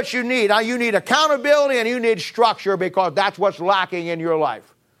tell you what you need. You need accountability and you need structure because that's what's lacking in your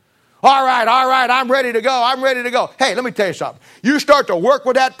life. All right, I'm ready to go. Hey, let me tell you something. You start to work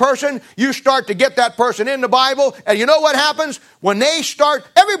with that person, you start to get that person in the Bible, and you know what happens? When they start,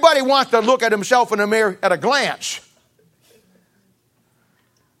 everybody wants to look at himself in the mirror at a glance.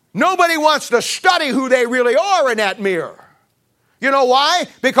 Nobody wants to study who they really are in that mirror. You know why?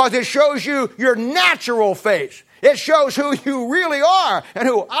 Because it shows you your natural face. It shows who you really are and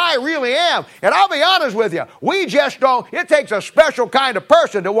who I really am. And I'll be honest with you, we just don't, it takes a special kind of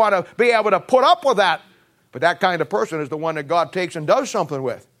person to want to be able to put up with that. But that kind of person is the one that God takes and does something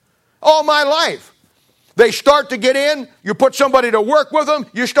with. All my life. They start to get in, you put somebody to work with them,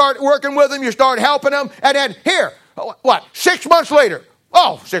 you start working with them, you start helping them, and then here, 6 months later,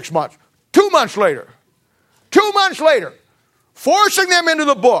 6 months, 2 months later, 2 months later, forcing them into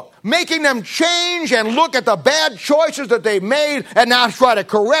the book, making them change and look at the bad choices that they made and now try to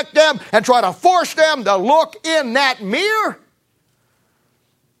correct them and try to force them to look in that mirror.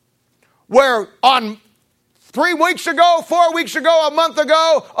 Where on 3 weeks ago, 4 weeks ago, a month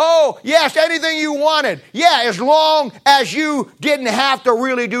ago, oh, yes, anything you wanted. Yeah, as long as you didn't have to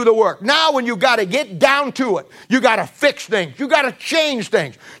really do the work. Now when you got to get down to it, you got to fix things. You got to change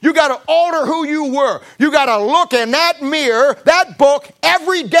things. You got to alter who you were. You got to look in that mirror, that book,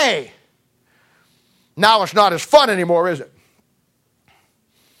 every day. Now it's not as fun anymore, is it?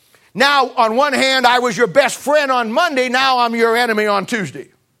 Now, on one hand, I was your best friend on Monday. Now I'm your enemy on Tuesday.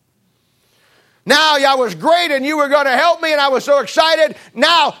 Now I was great and you were going to help me and I was so excited.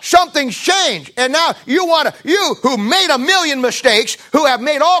 Now something's changed. And now you who made a million mistakes, who have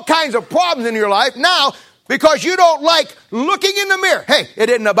made all kinds of problems in your life, now Because you don't like looking in the mirror. Hey, it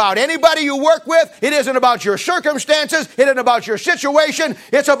isn't about anybody you work with. It isn't about your circumstances. It isn't about your situation.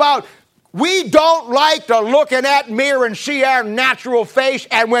 It's about we don't like to look in that mirror and see our natural face.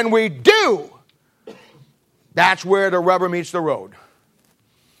 And when we do, that's where the rubber meets the road.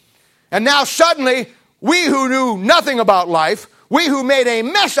 And now suddenly, we who knew nothing about life, we who made a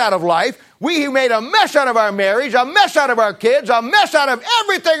mess out of life, we who made a mess out of our marriage, a mess out of our kids, a mess out of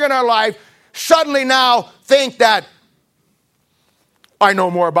everything in our life, suddenly now think that I know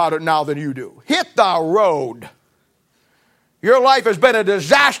more about it now than you do. Hit the road. Your life has been a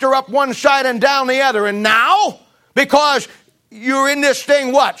disaster up one side and down the other. And now, because you're in this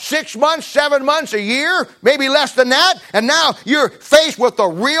thing, 6 months, 7 months, a year, maybe less than that, and now you're faced with the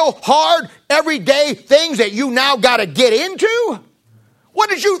real hard, everyday things that you now got to get into? What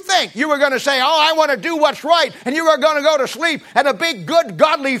did you think? You were going to say, I want to do what's right, and you were going to go to sleep, and a big, good,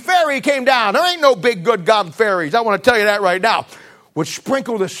 godly fairy came down. There ain't no big, good, godly fairies. I want to tell you that right now. Would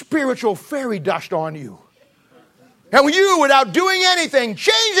sprinkle the spiritual fairy dust on you. And you, without doing anything,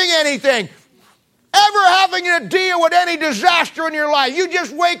 changing anything, ever having to deal with any disaster in your life, you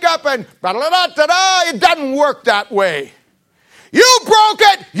just wake up and it doesn't work that way. You broke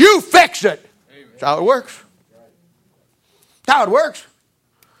it, you fix it. Amen. That's how it works. That's how it works.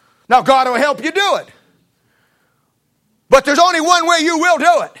 Now, God will help you do it. But there's only one way you will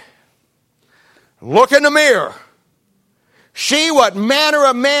do it. Look in the mirror. See what manner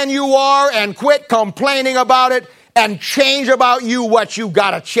of man you are and quit complaining about it and change about you what you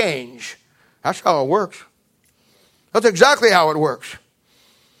got to change. That's how it works. That's exactly how it works.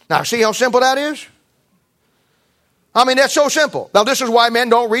 Now, see how simple that is? I mean, that's so simple. Now, this is why men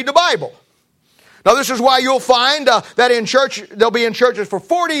don't read the Bible. Now, this is why you'll find that in church, they'll be in churches for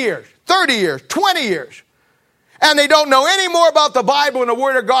 40 years, 30 years, 20 years. And they don't know any more about the Bible and the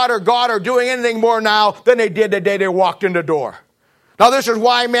Word of God or doing anything more now than they did the day they walked in the door. Now, this is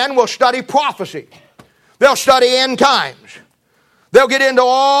why men will study prophecy. They'll study end times. They'll get into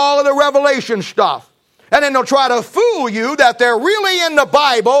all of the Revelation stuff. And then they'll try to fool you that they're really in the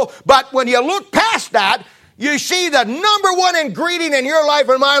Bible. But when you look past that, you see the number one ingredient in your life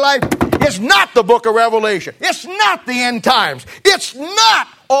and my life is not the book of Revelation. It's not the end times. It's not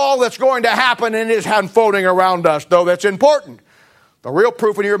all that's going to happen and is unfolding around us, though that's important. The real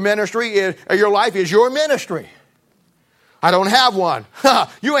proof in your ministry is your life is your ministry. I don't have one.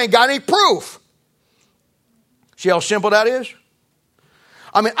 You ain't got any proof. See how simple that is?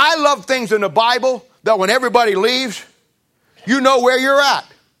 I mean, I love things in the Bible that when everybody leaves, you know where you're at.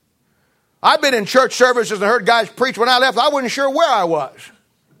 I've been in church services and heard guys preach. When I left, I wasn't sure where I was.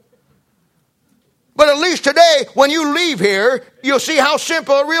 But at least today, when you leave here, you'll see how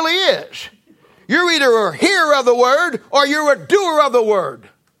simple it really is. You're either a hearer of the word or you're a doer of the word.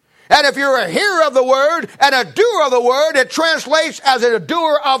 And if you're a hearer of the word and a doer of the word, it translates as a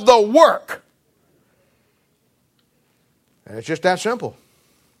doer of the work. And it's just that simple.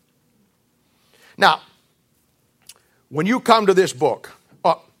 Now, when you come to this book,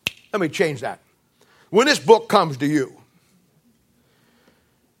 let me change that. When this book comes to you,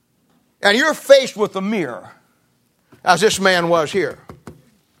 and you're faced with a mirror, as this man was here,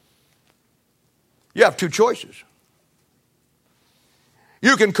 you have two choices.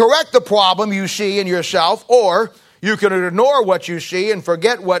 You can correct the problem you see in yourself, or you can ignore what you see and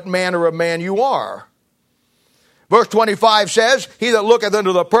forget what manner of man you are. Verse 25 says, he that looketh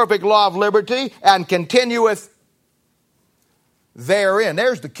unto the perfect law of liberty and continueth therein.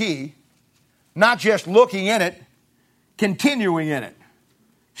 There's the key. Not just looking in it, continuing in it.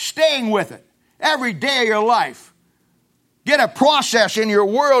 Staying with it. Every day of your life. Get a process in your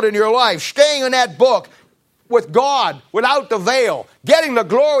world, in your life. Staying in that book with God, without the veil. Getting the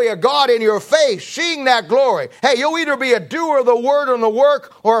glory of God in your face. Seeing that glory. Hey, you'll either be a doer of the word and the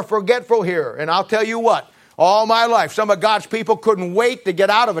work or a forgetful hearer. And I'll tell you what. All my life, some of God's people couldn't wait to get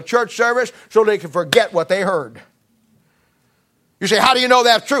out of a church service so they could forget what they heard. You say, how do you know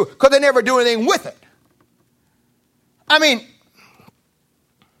that's true? Because they never do anything with it. I mean,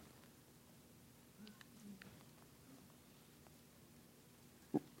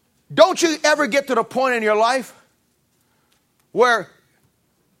 don't you ever get to the point in your life where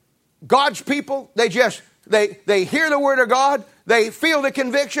God's people, they hear the word of God, they feel the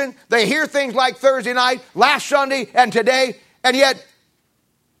conviction, they hear things like Thursday night, last Sunday, and today, and yet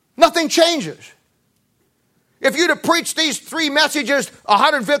nothing changes. If you'd have preached these three messages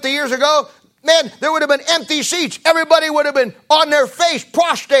 150 years ago, man, there would have been empty seats. Everybody would have been on their face,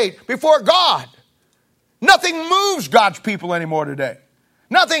 prostrate before God. Nothing moves God's people anymore today.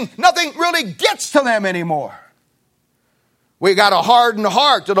 Nothing really gets to them anymore. We got a hardened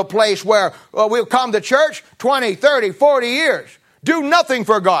heart to the place where we'll come to church 20, 30, 40 years. Do nothing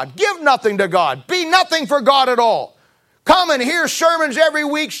for God. Give nothing to God. Be nothing for God at all. Come and hear sermons every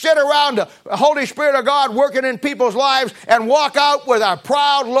week, sit around the Holy Spirit of God working in people's lives, and walk out with our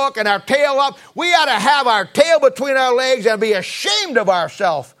proud look and our tail up. We ought to have our tail between our legs and be ashamed of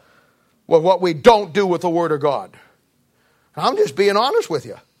ourselves with what we don't do with the Word of God. I'm just being honest with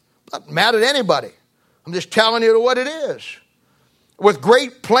you. I'm not mad at anybody. I'm just telling you what it is. With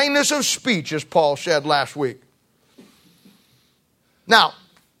great plainness of speech, as Paul said last week. Now,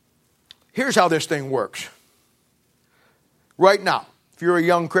 here's how this thing works. Right now, if you're a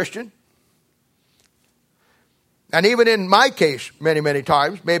young Christian, and even in my case, many, many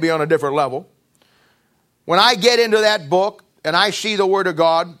times, maybe on a different level, when I get into that book and I see the Word of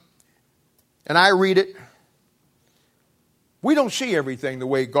God and I read it, we don't see everything the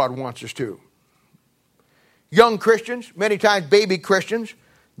way God wants us to. Young Christians, many times baby Christians,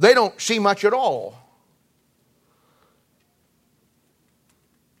 they don't see much at all.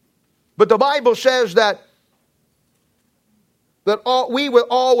 But the Bible says that we will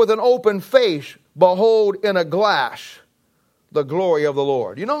all with an open face behold in a glass the glory of the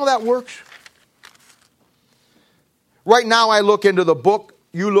Lord. You know how that works? Right now I look into the book,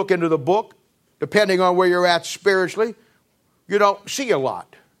 you look into the book, depending on where you're at spiritually, you don't see a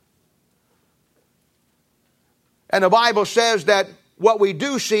lot. And the Bible says that what we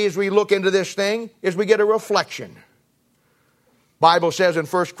do see as we look into this thing is we get a reflection. Bible says in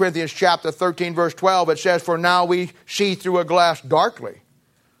 1 Corinthians chapter 13, verse 12, it says, for now we see through a glass darkly.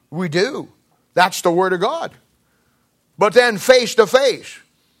 We do. That's the Word of God. But then face to face.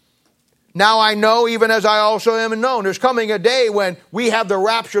 Now I know, even as I also am known. There's coming a day when we have the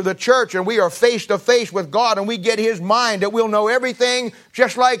rapture of the church and we are face to face with God and we get His mind, that we'll know everything,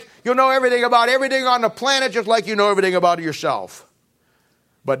 just like you'll know everything about everything on the planet, just like you know everything about yourself.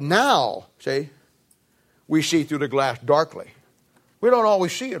 But now, see, we see through the glass darkly. We don't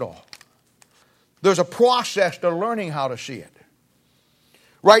always see it all. There's a process to learning how to see it.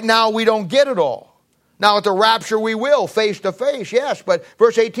 Right now, we don't get it all. Now, at the rapture, we will, face to face, yes. But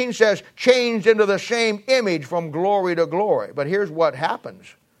verse 18 says, changed into the same image from glory to glory. But here's what happens.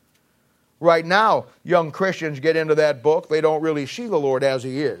 Right now, young Christians get into that book. They don't really see the Lord as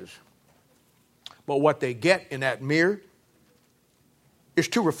He is. But what they get in that mirror is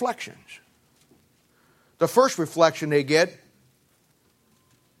two reflections. The first reflection they get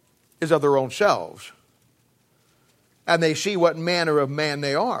is of their own selves. And they see what manner of man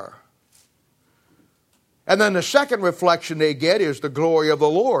they are. And then the second reflection they get is the glory of the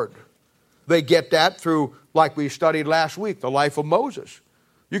Lord. They get that through, like we studied last week, the life of Moses.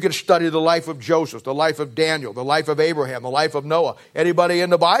 You can study the life of Joseph, the life of Daniel, the life of Abraham, the life of Noah, anybody in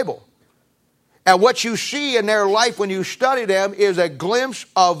the Bible. And what you see in their life when you study them is a glimpse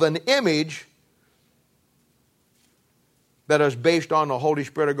of an image that is based on the Holy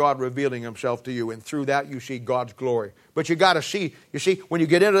Spirit of God revealing Himself to you. And through that you see God's glory. But you got to see, you see, when you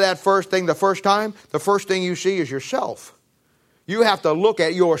get into that first thing the first time, the first thing you see is yourself. You have to look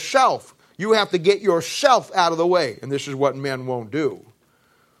at yourself. You have to get yourself out of the way. And this is what men won't do.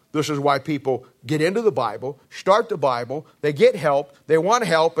 This is why people get into the Bible, start the Bible, they get help, they want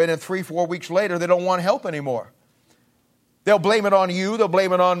help, and then 3-4 weeks later they don't want help anymore. They'll blame it on you, they'll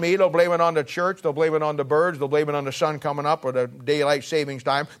blame it on me, they'll blame it on the church, they'll blame it on the birds, they'll blame it on the sun coming up or the daylight savings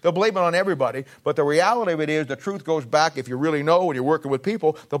time. They'll blame it on everybody. But the reality of it is the truth goes back, if you really know when you're working with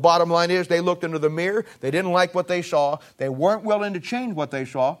people, the bottom line is they looked into the mirror, they didn't like what they saw, they weren't willing to change what they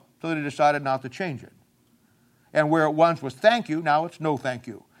saw, so they decided not to change it. And where it once was thank you, now it's no thank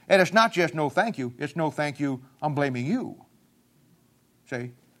you. And it's not just no thank you, it's no thank you, I'm blaming you.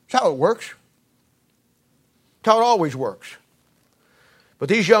 See? That's how it works. That's how it always works. But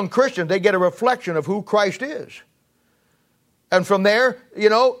these young Christians, they get a reflection of who Christ is. And from there, you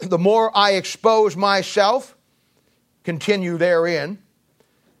know, the more I expose myself, continue therein,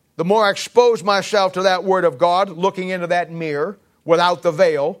 the more I expose myself to that Word of God, looking into that mirror, without the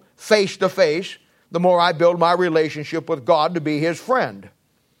veil, face to face, the more I build my relationship with God to be His friend.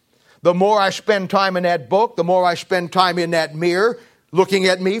 The more I spend time in that book, the more I spend time in that mirror, looking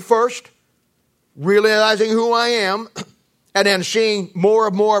at me first, realizing who I am, and then seeing more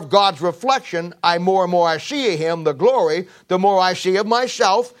and more of God's reflection, more and more I see of Him, the glory, the more I see of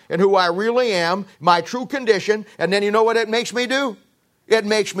myself and who I really am, my true condition. And then you know what it makes me do? It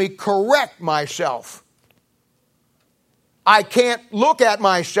makes me correct myself. I can't look at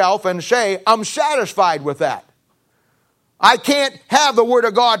myself and say, I'm satisfied with that. I can't have the Word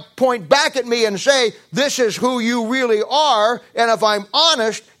of God point back at me and say, this is who you really are. And if I'm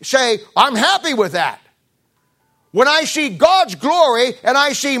honest, say, I'm happy with that. When I see God's glory and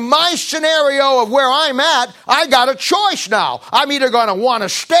I see my scenario of where I'm at, I got a choice now. I'm either going to want to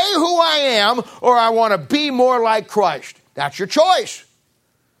stay who I am or I want to be more like Christ. That's your choice.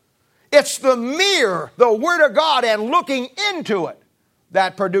 It's the mirror, the Word of God, and looking into it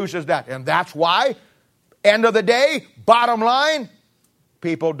that produces that. And that's why, end of the day, bottom line,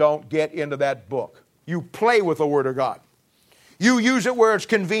 people don't get into that book. You play with the Word of God. You use it where it's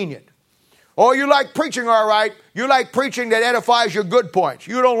convenient. Oh, you like preaching, all right. You like preaching that edifies your good points.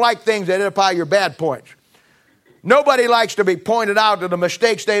 You don't like things that edify your bad points. Nobody likes to be pointed out to the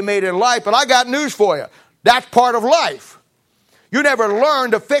mistakes they made in life, but I got news for you. That's part of life. You never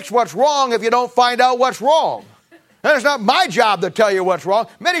learn to fix what's wrong if you don't find out what's wrong. And it's not my job to tell you what's wrong.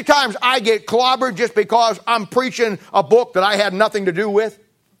 Many times I get clobbered just because I'm preaching a book that I had nothing to do with.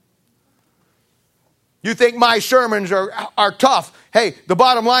 You think my sermons are tough. Hey, the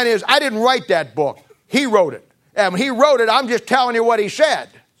bottom line is I didn't write that book. He wrote it. And when he wrote it, I'm just telling you what he said.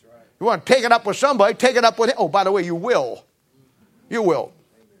 Right. You want to take it up with somebody, take it up with him. Oh, by the way, you will. You will.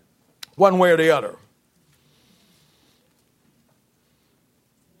 One way or the other.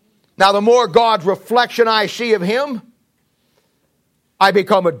 Now, the more God's reflection I see of him, I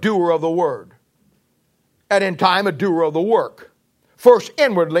become a doer of the word. And in time, a doer of the work. First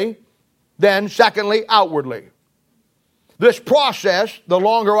inwardly, then secondly, outwardly. This process, the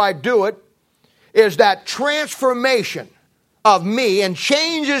longer I do it, is that transformation of me and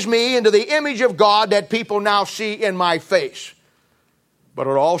changes me into the image of God that people now see in my face. But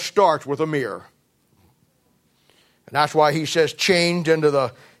it all starts with a mirror. And that's why he says change into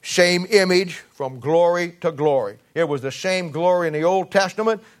the same image from glory to glory. It was the same glory in the Old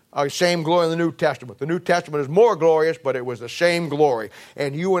Testament, same glory in the New Testament. The New Testament is more glorious, but it was the same glory.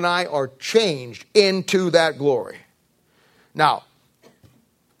 And you and I are changed into that glory. Now,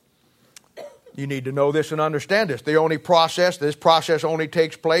 you need to know this and understand this. This process only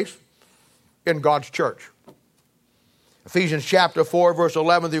takes place in God's church. Ephesians chapter 4, verse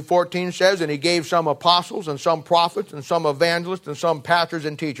 11 through 14 says, and he gave some apostles and some prophets and some evangelists and some pastors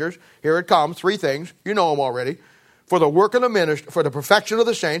and teachers. Here it comes, three things. You know them already. For the work of the ministry, for the perfection of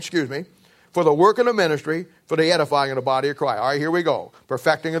the saints, for the work of the ministry, for the edifying of the body of Christ. All right, here we go.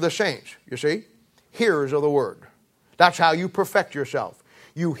 Perfecting of the saints, you see? Hearers of the word. That's how you perfect yourself.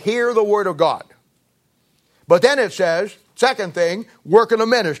 You hear the word of God. But then it says, second thing, work of the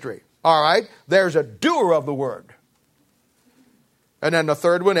ministry. All right, there's a doer of the word. And then the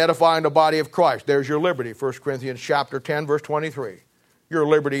third one, edifying the body of Christ. There's your liberty, 1 Corinthians chapter 10, verse 23. Your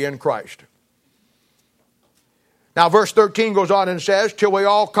liberty in Christ. Now, verse 13 goes on and says, till we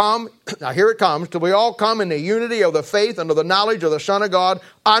all come, now here it comes, till we all come in the unity of the faith and of the knowledge of the Son of God,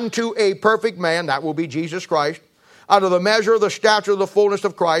 unto a perfect man, that will be Jesus Christ, unto the measure of the stature of the fullness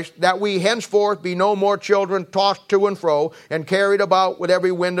of Christ, that we henceforth be no more children tossed to and fro, and carried about with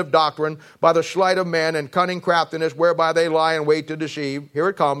every wind of doctrine, by the sleight of men and cunning craftiness, whereby they lie in wait to deceive. Here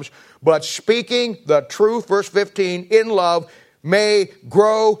it comes. But speaking the truth, verse 15, in love, may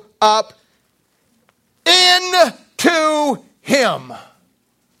grow up into him.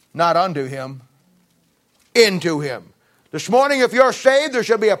 Not unto him. Into him. This morning, if you're saved, there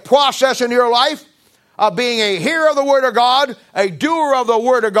should be a process in your life of being a hearer of the Word of God, a doer of the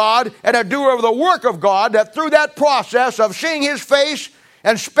Word of God, and a doer of the work of God, that through that process of seeing his face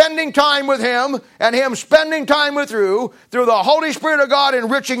and spending time with him, and him spending time with you, through the Holy Spirit of God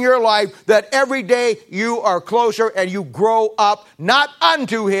enriching your life, that every day you are closer and you grow up, not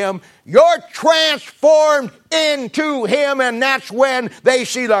unto him, you're transformed into him, and that's when they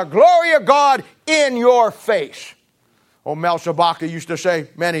see the glory of God in your face. Oh, Mel Sabaka used to say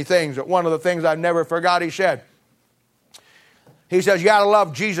many things, but one of the things I never forgot he said. He says, you got to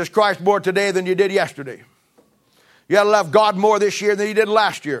love Jesus Christ more today than you did yesterday. You got to love God more this year than you did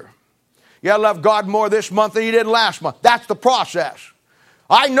last year. You got to love God more this month than you did last month. That's the process.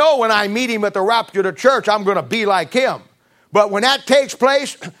 I know when I meet him at the rapture of the church, I'm going to be like him. But when that takes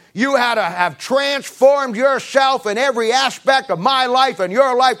place, you had to have transformed yourself in every aspect of my life and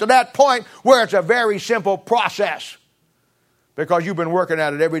your life to that point where it's a very simple process. Because you've been working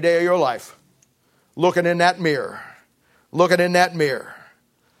at it every day of your life. Looking in that mirror. Looking in that mirror.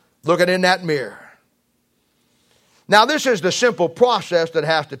 Looking in that mirror. Now, this is the simple process that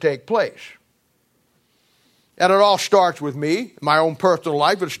has to take place. And it all starts with me, my own personal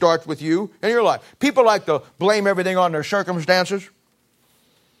life. It starts with you and your life. People like to blame everything on their circumstances.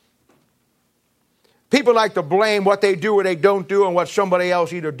 People like to blame what they do or they don't do on what somebody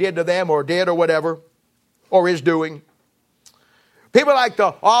else either did to them or did or whatever, or is doing. People like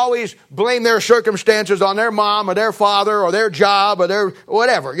to always blame their circumstances on their mom or their father or their job or their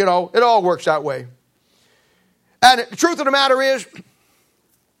whatever. You know, it all works that way. And the truth of the matter is,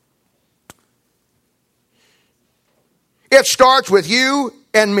 it starts with you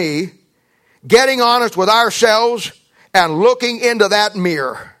and me getting honest with ourselves and looking into that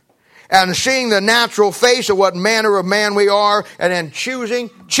mirror and seeing the natural face of what manner of man we are, and then choosing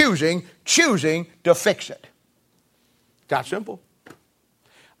to fix it. That simple.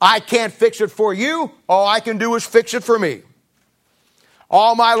 I can't fix it for you. All I can do is fix it for me.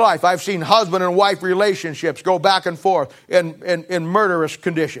 All my life, I've seen husband and wife relationships go back and forth in murderous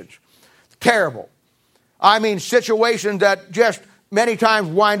conditions. Terrible. I mean, situations that just many times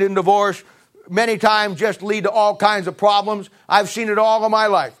wind in divorce, many times just lead to all kinds of problems. I've seen it all in my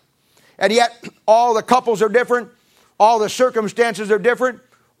life. And yet, all the couples are different. All the circumstances are different.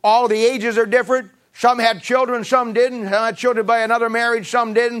 All the ages are different. Some had children, some didn't. Some had children by another marriage,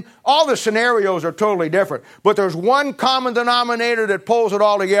 some didn't. All the scenarios are totally different. But there's one common denominator that pulls it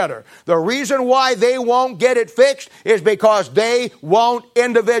all together. The reason why they won't get it fixed is because they won't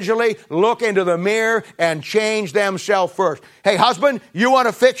individually look into the mirror and change themselves first. Hey, husband, you want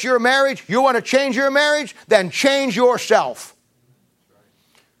to fix your marriage? You want to change your marriage? Then change yourself.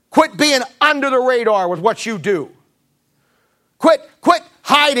 Quit being under the radar with what you do. Quit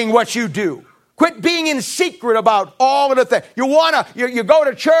hiding what you do. Quit being in secret about all of the things. You go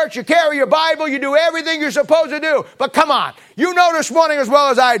to church, you carry your Bible, you do everything you're supposed to do. But come on, you know this morning as well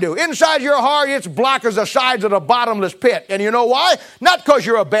as I do. Inside your heart, it's black as the sides of the bottomless pit. And you know why? Not because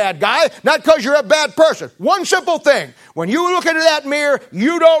you're a bad guy, not because you're a bad person. One simple thing. When you look into that mirror,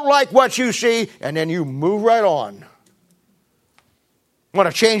 you don't like what you see, and then you move right on. Want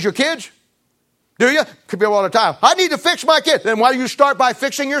to change your kids? Do you? Could be all the time. I need to fix my kids. Then why don't you start by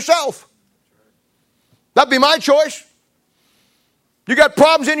fixing yourself? That'd be my choice. You got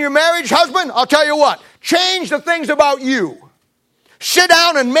problems in your marriage, husband? I'll tell you what. Change the things about you. Sit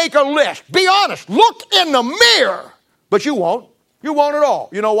down and make a list. Be honest. Look in the mirror. But you won't. You won't at all.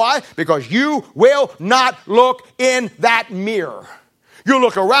 You know why? Because you will not look in that mirror. You'll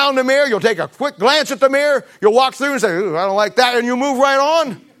look around the mirror. You'll take a quick glance at the mirror. You'll walk through and say, "Ooh, I don't like that," and you move right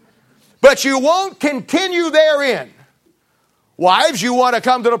on. But you won't continue therein. Wives, you want to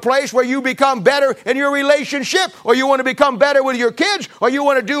come to the place where you become better in your relationship, or you want to become better with your kids, or you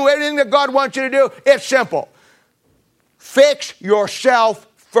want to do anything that God wants you to do. It's simple. Fix yourself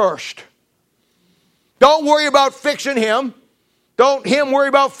first. Don't worry about fixing him. Don't him worry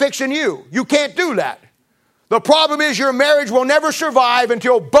about fixing you. You can't do that. The problem is your marriage will never survive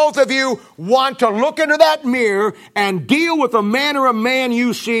until both of you want to look into that mirror and deal with the manner of man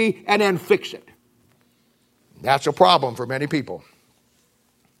you see and then fix it. That's a problem for many people.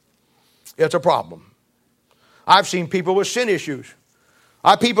 It's a problem. I've seen people with sin issues.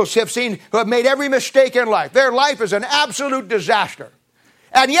 People have seen who have made every mistake in life. Their life is an absolute disaster.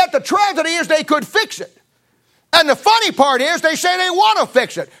 And yet the tragedy is they could fix it. And the funny part is they say they want to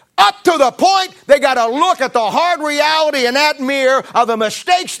fix it. Up to the point they got to look at the hard reality in that mirror of the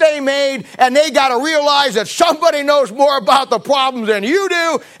mistakes they made, and they got to realize that somebody knows more about the problems than you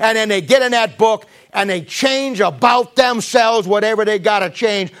do, and then they get in that book and they change about themselves whatever they got to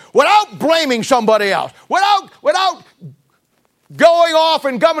change without blaming somebody else, without going off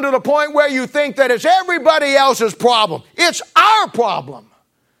and coming to the point where you think that it's everybody else's problem. It's our problem.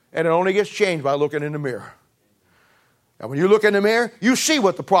 And it only gets changed by looking in the mirror. And when you look in the mirror, you see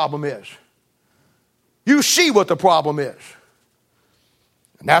what the problem is. You see what the problem is.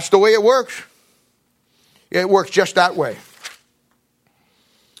 And that's the way it works. It works just that way.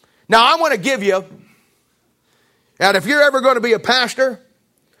 Now, I want to give you, and if you're ever going to be a pastor,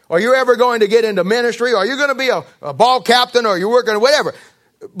 or you're ever going to get into ministry, or you're going to be a ball captain, or you're working, whatever,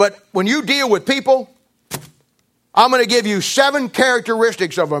 but when you deal with people, I'm going to give you 7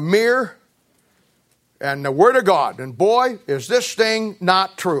 characteristics of a mirror and the Word of God. And boy, is this thing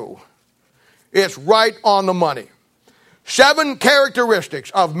not true. It's right on the money. 7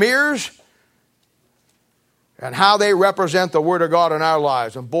 characteristics of mirrors and how they represent the Word of God in our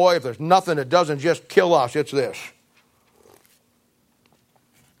lives. And boy, if there's nothing that doesn't just kill us, it's this.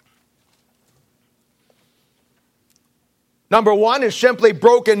 Number 1 is simply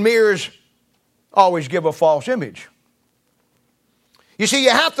broken mirrors always give a false image. You see,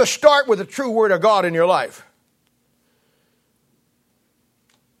 you have to start with the true Word of God in your life.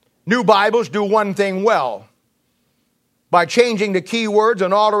 New Bibles do one thing well. By changing the key words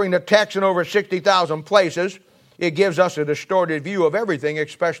and altering the text in over 60,000 places, it gives us a distorted view of everything,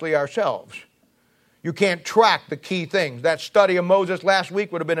 especially ourselves. You can't track the key things. That study of Moses last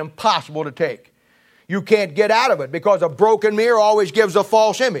week would have been impossible to take. You can't get out of it because a broken mirror always gives a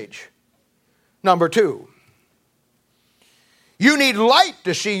false image. Number 2, You need light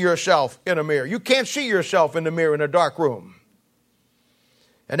to see yourself in a mirror. You can't see yourself in the mirror in a dark room.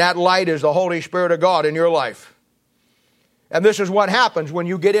 And that light is the Holy Spirit of God in your life. And this is what happens when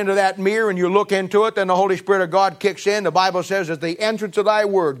you get into that mirror and you look into it, then the Holy Spirit of God kicks in. The Bible says, "At the entrance of thy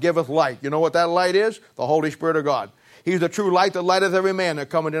word giveth light." You know what that light is? The Holy Spirit of God. He's the true light that lighteth every man that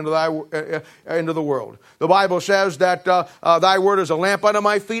cometh into the world. The Bible says that thy word is a lamp unto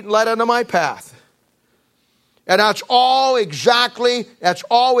my feet and light unto my path. And that's all exactly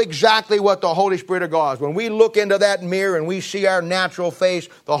what the Holy Spirit of God is. When we look into that mirror and we see our natural face,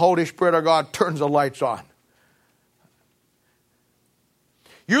 the Holy Spirit of God turns the lights on.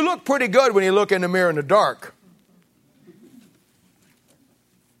 You look pretty good when you look in the mirror in the dark.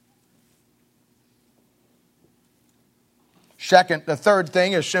 Second, the third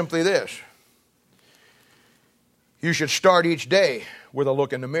thing is simply this. You should start each day with a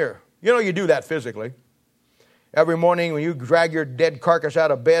look in the mirror. You know, you do that physically. Every morning when you drag your dead carcass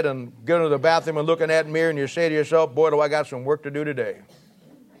out of bed and go to the bathroom and look in that mirror and you say to yourself, "Boy, do I got some work to do today."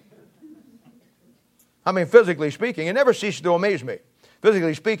 I mean, physically speaking, it never ceases to amaze me.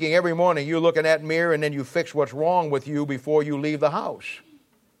 Physically speaking, every morning you look in that mirror and then you fix what's wrong with you before you leave the house.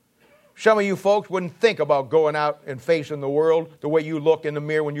 Some of you folks wouldn't think about going out and facing the world the way you look in the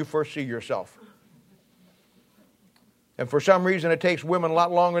mirror when you first see yourself. And for some reason it takes women a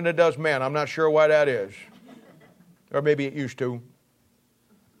lot longer than it does men. I'm not sure why that is. Or maybe it used to.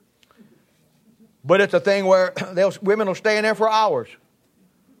 But it's a thing where women will stay in there for hours.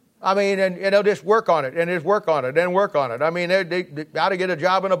 I mean, and they'll just work on it, and just work on it, and work on it. I mean, they got to get a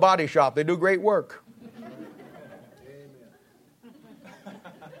job in a body shop. They do great work.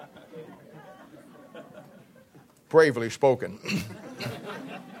 Bravely spoken.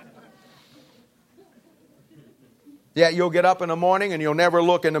 Yeah, you'll get up in the morning and you'll never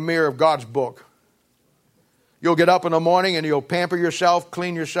look in the mirror of God's book. You'll get up in the morning and you'll pamper yourself,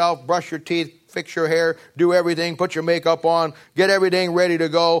 clean yourself, brush your teeth, fix your hair, do everything, put your makeup on, get everything ready to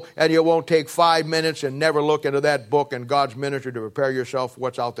go, and you won't take 5 minutes and never look into that book and God's ministry to prepare yourself for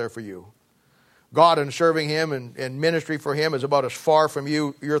what's out there for you. God and serving Him and ministry for Him is about as far from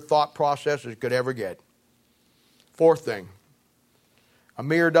you, your thought process, as it could ever get. Fourth thing, a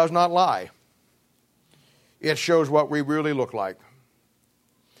mirror does not lie. It shows what we really look like.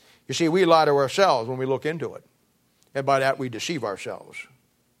 You see, we lie to ourselves when we look into it. And by that we deceive ourselves.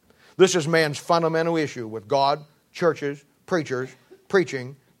 This is man's fundamental issue with God, churches, preachers,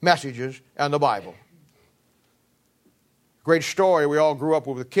 preaching, messages, and the Bible. Great story we all grew up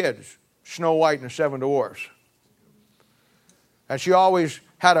with kids. Snow White and the Seven Dwarfs. And she always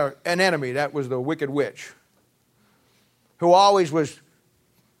had an enemy, that was the Wicked Witch, who always was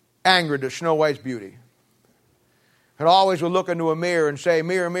angered at Snow White's beauty. And always would look into a mirror and say,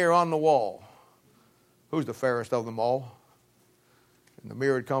 "Mirror, mirror on the wall, who's the fairest of them all?" And the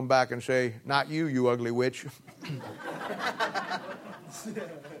mirror would come back and say, "Not you, you ugly witch."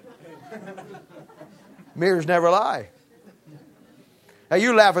 Mirrors never lie. Now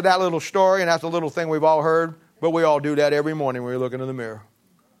you laugh at that little story, and that's a little thing we've all heard, but we all do that every morning when we look into the mirror.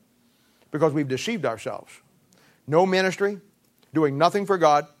 Because we've deceived ourselves. No ministry, doing nothing for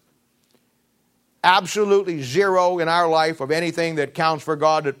God, absolutely zero in our life of anything that counts for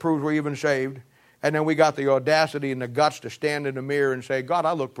God that proves we're even saved. And then we got the audacity and the guts to stand in the mirror and say, "God,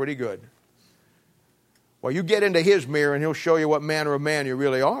 I look pretty good." Well, you get into His mirror and He'll show you what manner of man you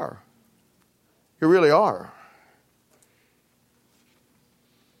really are. You really are.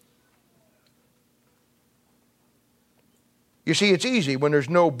 You see, it's easy when there's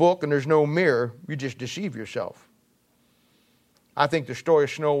no book and there's no mirror, you just deceive yourself. I think the story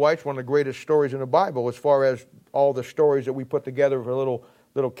of Snow White's one of the greatest stories in the Bible, as far as all the stories that we put together for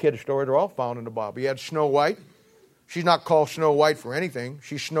little kid stories are all found in the Bible. You had Snow White. She's not called Snow White for anything.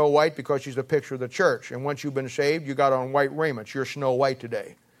 She's Snow White because she's a picture of the church. And once you've been saved, you got on white raiment. You're Snow White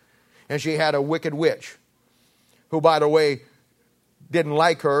today. And she had a wicked witch, who, by the way, didn't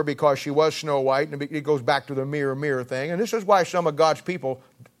like her because she was Snow White. And it goes back to the mirror thing. And this is why some of God's people,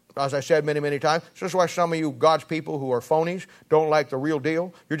 as I said many, many times, this is why some of you God's people who are phonies don't like the real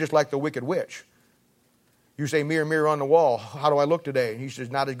deal. You're just like the wicked witch. You say, "Mirror, mirror on the wall, how do I look today?" And He says,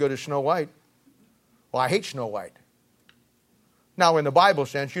 "Not as good as Snow White." Well, I hate Snow White. Now, in the Bible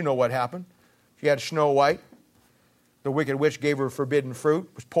sense, you know what happened. She had Snow White. The wicked witch gave her forbidden fruit,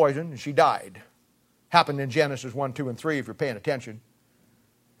 was poisoned, and she died. Happened in Genesis 1, 2, and 3, if you're paying attention.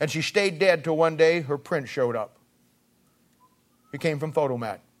 And she stayed dead till one day her prince showed up. He came from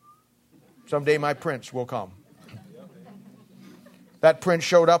Photomat. Someday my prince will come. That prince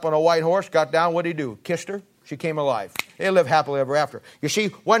showed up on a white horse, got down, what did he do? Kissed her. She came alive. They lived happily ever after. You see,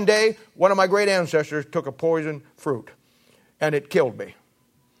 one day, one of my great ancestors took a poison fruit. and it killed me.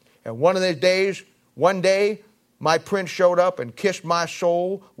 And one of these days, one day, my prince showed up and kissed my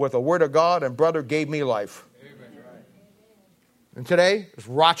soul with the word of God, and brother gave me life. Amen. And today, as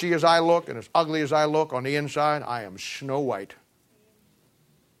raunchy as I look and as ugly as I look on the inside, I am snow white.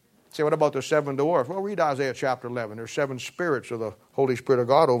 Say, what about the seven dwarfs? Well, read Isaiah chapter 11. There's seven spirits of the Holy Spirit of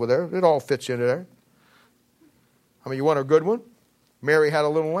God over there. It all fits into there. I mean, you want a good one? Mary had a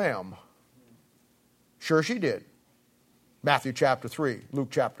little lamb. Sure she did. Matthew chapter 3, Luke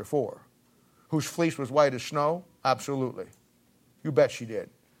chapter 4. Whose fleece was white as snow? Absolutely. You bet she did.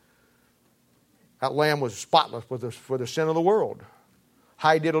 That lamb was spotless for the sin of the world.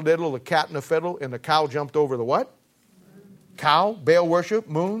 Hi diddle diddle, the cat and the fiddle, and the cow jumped over the what? Cow, Baal worship,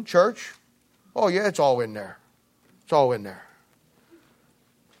 moon, church. Oh yeah, it's all in there. It's all in there.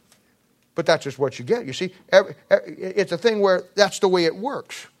 But that's just what you get. You see, it's a thing where that's the way it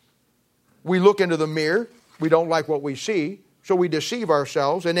works. We look into the mirror. We don't like what we see. So we deceive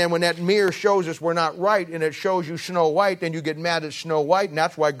ourselves. And then when that mirror shows us we're not right and it shows you Snow White, then you get mad at Snow White. And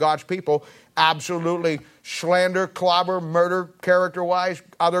that's why God's people absolutely slander, clobber, murder, character-wise,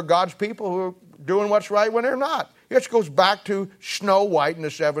 other God's people who are doing what's right when they're not. It goes back to Snow White and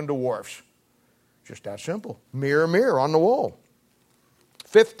the seven dwarfs. Just that simple. Mirror, mirror on the wall.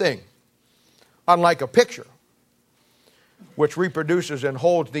 Fifth thing. Unlike a picture, which reproduces and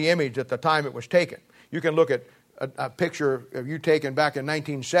holds the image at the time it was taken. You can look at a picture of you taken back in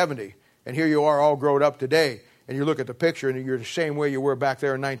 1970, and here you are all grown up today, and you look at the picture and you're the same way you were back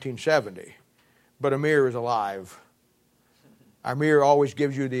there in 1970. But a mirror is alive. Our mirror always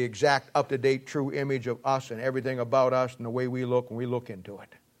gives you the exact up-to-date true image of us and everything about us and the way we look when we look into it.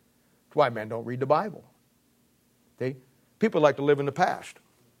 That's why men don't read the Bible. People like to live in the past.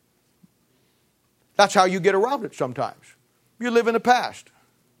 That's how you get around it sometimes. You live in the past.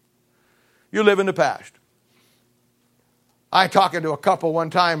 You live in the past. I talking to a couple one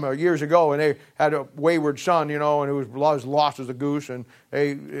time years ago, and they had a wayward son, and he was lost as a goose, and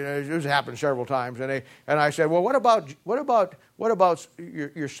it happened several times. And I said, well, what about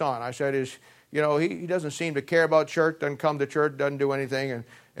your son? I said, he doesn't seem to care about church, doesn't come to church, doesn't do anything.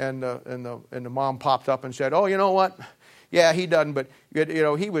 And the mom popped up and said, oh, you know what? Yeah, he doesn't, but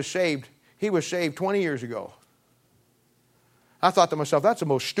he was saved. He was saved 20 years ago. I thought to myself, that's the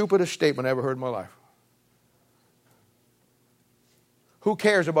most stupidest statement I ever heard in my life. Who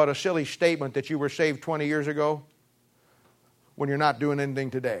cares about a silly statement that you were saved 20 years ago when you're not doing anything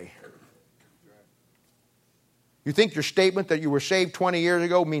today? You think your statement that you were saved 20 years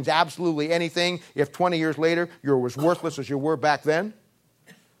ago means absolutely anything if 20 years later you're as worthless as you were back then?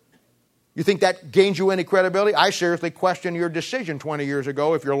 You think that gains you any credibility? I seriously question your decision 20 years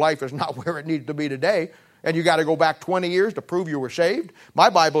ago if your life is not where it needs to be today, and you got to go back 20 years to prove you were saved. My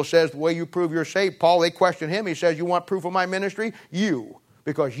Bible says the way you prove you're saved, Paul, they question him. He says, you want proof of my ministry? You.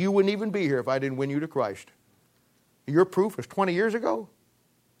 Because you wouldn't even be here if I didn't win you to Christ. Your proof was 20 years ago?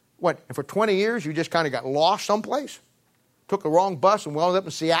 What, and for 20 years you just kind of got lost someplace? Took the wrong bus and wound up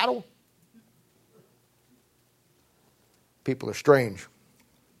in Seattle? People are strange.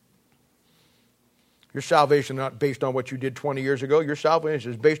 Your salvation is not based on what you did 20 years ago. Your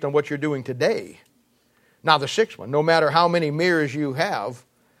salvation is based on what you're doing today. Now the sixth one, no matter how many mirrors you have,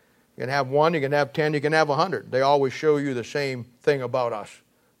 you can have 1, you can have 10, you can have 100. They always show you the same thing about us.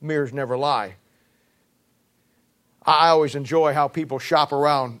 Mirrors never lie. I always enjoy how people shop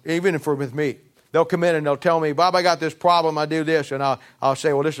around, even with me. They'll come in and they'll tell me, Bob, I got this problem, I do this. And I'll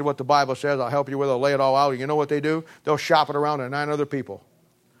say, well, this is what the Bible says. I'll help you with it. I'll lay it all out. You know what they do? They'll shop it around to 9 other people.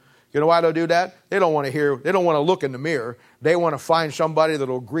 You know why they'll do that? They don't want to look in the mirror. They want to find somebody that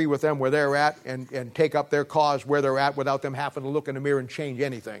will agree with them where they're at and take up their cause where they're at without them having to look in the mirror and change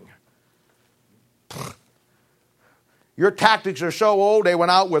anything. Your tactics are so old, they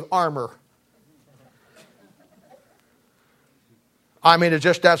went out with armor. I mean, it's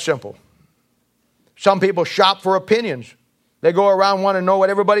just that simple. Some people shop for opinions. They go around wanting to know what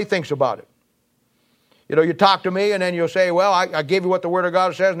everybody thinks about it. You talk to me and then you'll say, well, I gave you what the Word of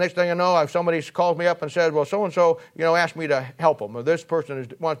God says. Next thing you know, if somebody calls me up and says, well, so-and-so, asked me to help them. Or this person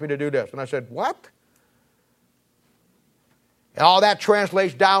wants me to do this. And I said, what? And all that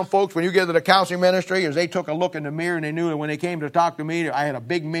translates down, folks, when you get to the counseling ministry, is they took a look in the mirror and they knew that when they came to talk to me, I had a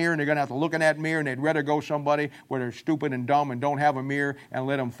big mirror and they're going to have to look in that mirror and they'd rather go somebody where they're stupid and dumb and don't have a mirror and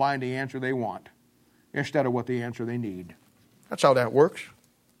let them find the answer they want instead of what the answer they need. That's how that works.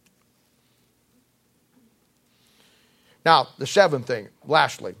 Now, the seventh thing,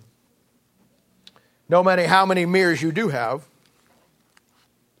 lastly, no matter how many mirrors you do have,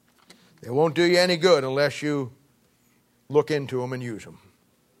 they won't do you any good unless you look into them and use them.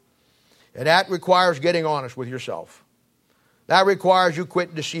 And that requires getting honest with yourself. That requires you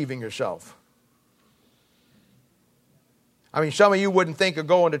quit deceiving yourself. I mean, some of you wouldn't think of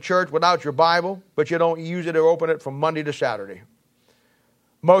going to church without your Bible, but you don't use it or open it from Monday to Saturday.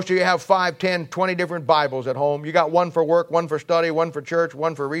 Most of you have 5, 10, 20 different Bibles at home. You got one for work, one for study, one for church,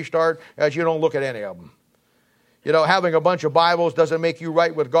 one for restart, as you don't look at any of them. You know, having a bunch of Bibles doesn't make you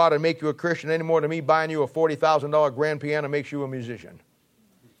right with God and make you a Christian any more than me buying you a $40,000 grand piano makes you a musician.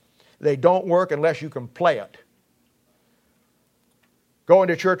 They don't work unless you can play it. Going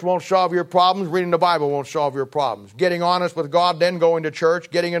to church won't solve your problems. Reading the Bible won't solve your problems. Getting honest with God, then going to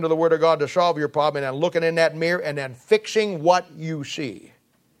church, getting into the Word of God to solve your problem, and then looking in that mirror and then fixing what you see.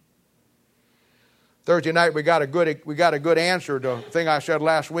 Thursday night we got a good answer to the thing I said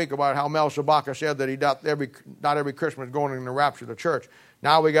last week about how Mel Sabaka said that not every Christian is going in the rapture of the church.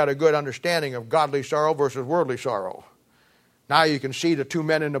 Now we got a good understanding of godly sorrow versus worldly sorrow. Now you can see the two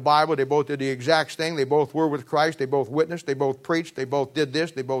men in the Bible, they both did the exact thing. They both were with Christ. They both witnessed. They both preached. They both did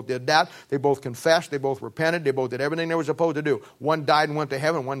this. They both did that. They both confessed. They both repented. They both did everything they were supposed to do. One died and went to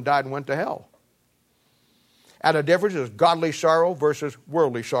heaven. One died and went to hell. And the difference is godly sorrow versus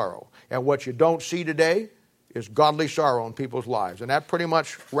worldly sorrow. And what you don't see today is godly sorrow in people's lives. And that pretty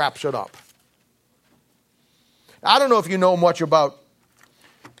much wraps it up. I don't know if you know much about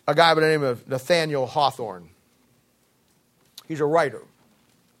a guy by the name of Nathaniel Hawthorne. He's a writer.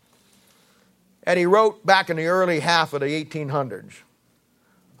 And he wrote back in the early half of the 1800s.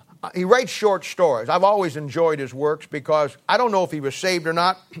 He writes short stories. I've always enjoyed his works because I don't know if he was saved or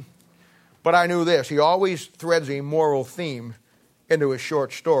not, but I knew this. He always threads a moral theme into his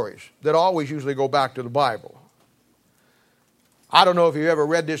short stories that always usually go back to the Bible. I don't know if you ever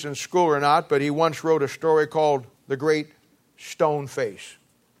read this in school or not, but he once wrote a story called The Great Stone Face.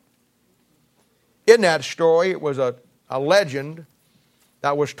 In that story, it was a legend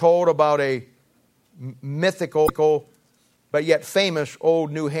that was told about a mythical but yet famous old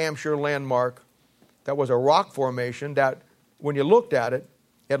New Hampshire landmark that was a rock formation that when you looked at it,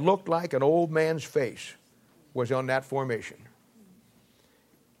 it looked like an old man's face was on that formation.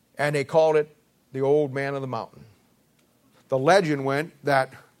 And they called it the Old Man of the Mountain. The legend went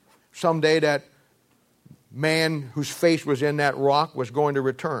that someday that man whose face was in that rock was going to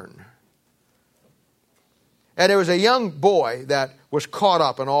return. And there was a young boy that was caught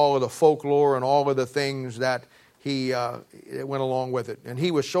up in all of the folklore and all of the things that went along with it. And he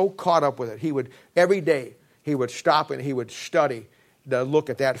was so caught up with it. Every day he would stop and he would study to look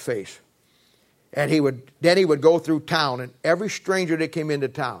at that face. And then he would go through town, and every stranger that came into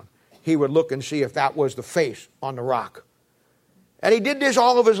town, he would look and see if that was the face on the rock. And he did this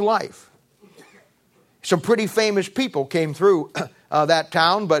all of his life. Some pretty famous people came through that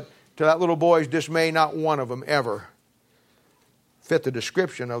town, but to that little boy's dismay, not one of them ever fit the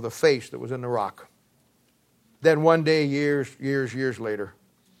description of the face that was in the rock. Then one day, years later,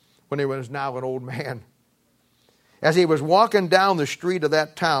 when he was now an old man, as he was walking down the street of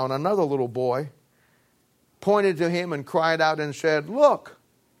that town, another little boy pointed to him and cried out and said, "Look,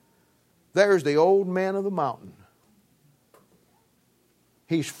 there's the Old Man of the Mountain.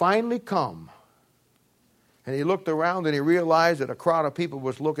 He's finally come." And he looked around and he realized that a crowd of people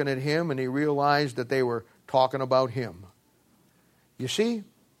was looking at him, and he realized that they were talking about him. You see,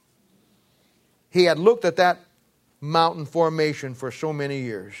 he had looked at that mountain formation for so many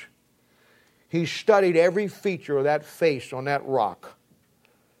years. He studied every feature of that face on that rock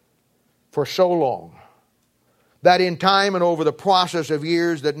for so long that in time and over the process of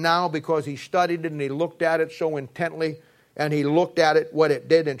years, that now because he studied it and he looked at it so intently and he looked at it, what it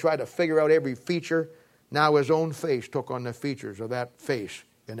did, and tried to figure out every feature, now his own face took on the features of that face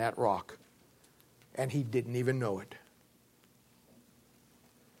in that rock. And he didn't even know it.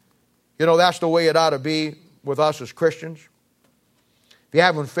 You know, that's the way it ought to be with us as Christians. If you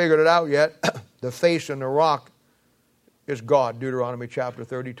haven't figured it out yet, the face in the rock is God, Deuteronomy chapter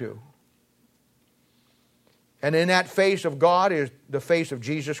 32. And in that face of God is the face of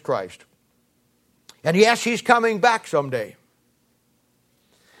Jesus Christ. And yes, He's coming back someday.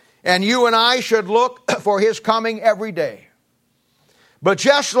 And you and I should look for His coming every day. But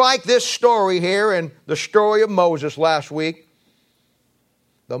just like this story here and the story of Moses last week,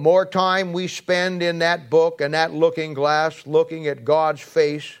 the more time we spend in that book and that looking glass, looking at God's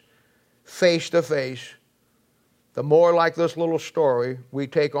face, face to face, the more like this little story we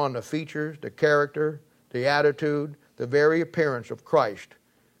take on the features, the character, the attitude, the very appearance of Christ.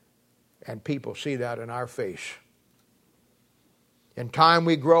 And people see that in our face. In time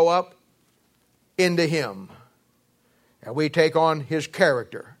we grow up into Him. And we take on His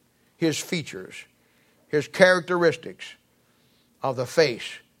character, His features, His characteristics of the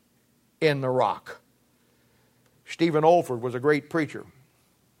face in the rock. Stephen Olford was a great preacher.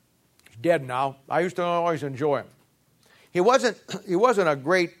 He's dead now. I used to always enjoy him. He wasn't a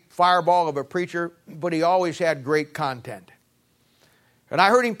great fireball of a preacher, but he always had great content. And I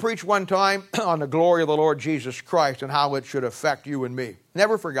heard him preach one time on the glory of the Lord Jesus Christ and how it should affect you and me.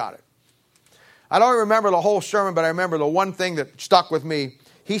 Never forgot it. I don't remember the whole sermon, but I remember the one thing that stuck with me.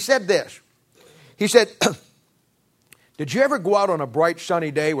 He said this. He said, did you ever go out on a bright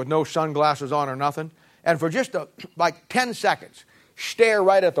sunny day with no sunglasses on or nothing, and for just like 10 seconds, stare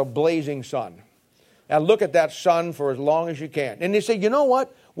right at the blazing sun and look at that sun for as long as you can? And they say, you know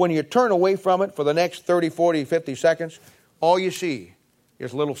what? When you turn away from it for the next 30, 40, 50 seconds, all you see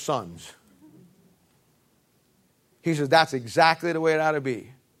is little suns. He says that's exactly the way it ought to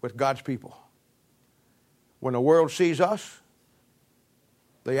be with God's people. When the world sees us,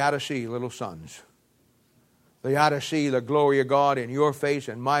 they ought to see little suns. They ought to see the glory of God in your face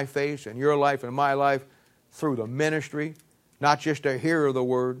and my face and your life and my life through the ministry. Not just a hearer of the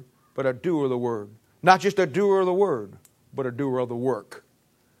word, but a doer of the word. Not just a doer of the word, but a doer of the work.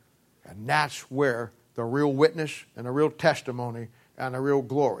 And that's where the real witness and the real testimony and the real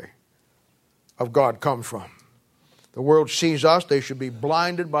glory of God comes from. The world sees us, they should be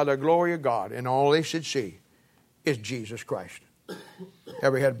blinded by the glory of God, and all they should see is Jesus Christ.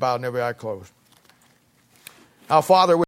 Every head bowed and every eye closed. Our Father,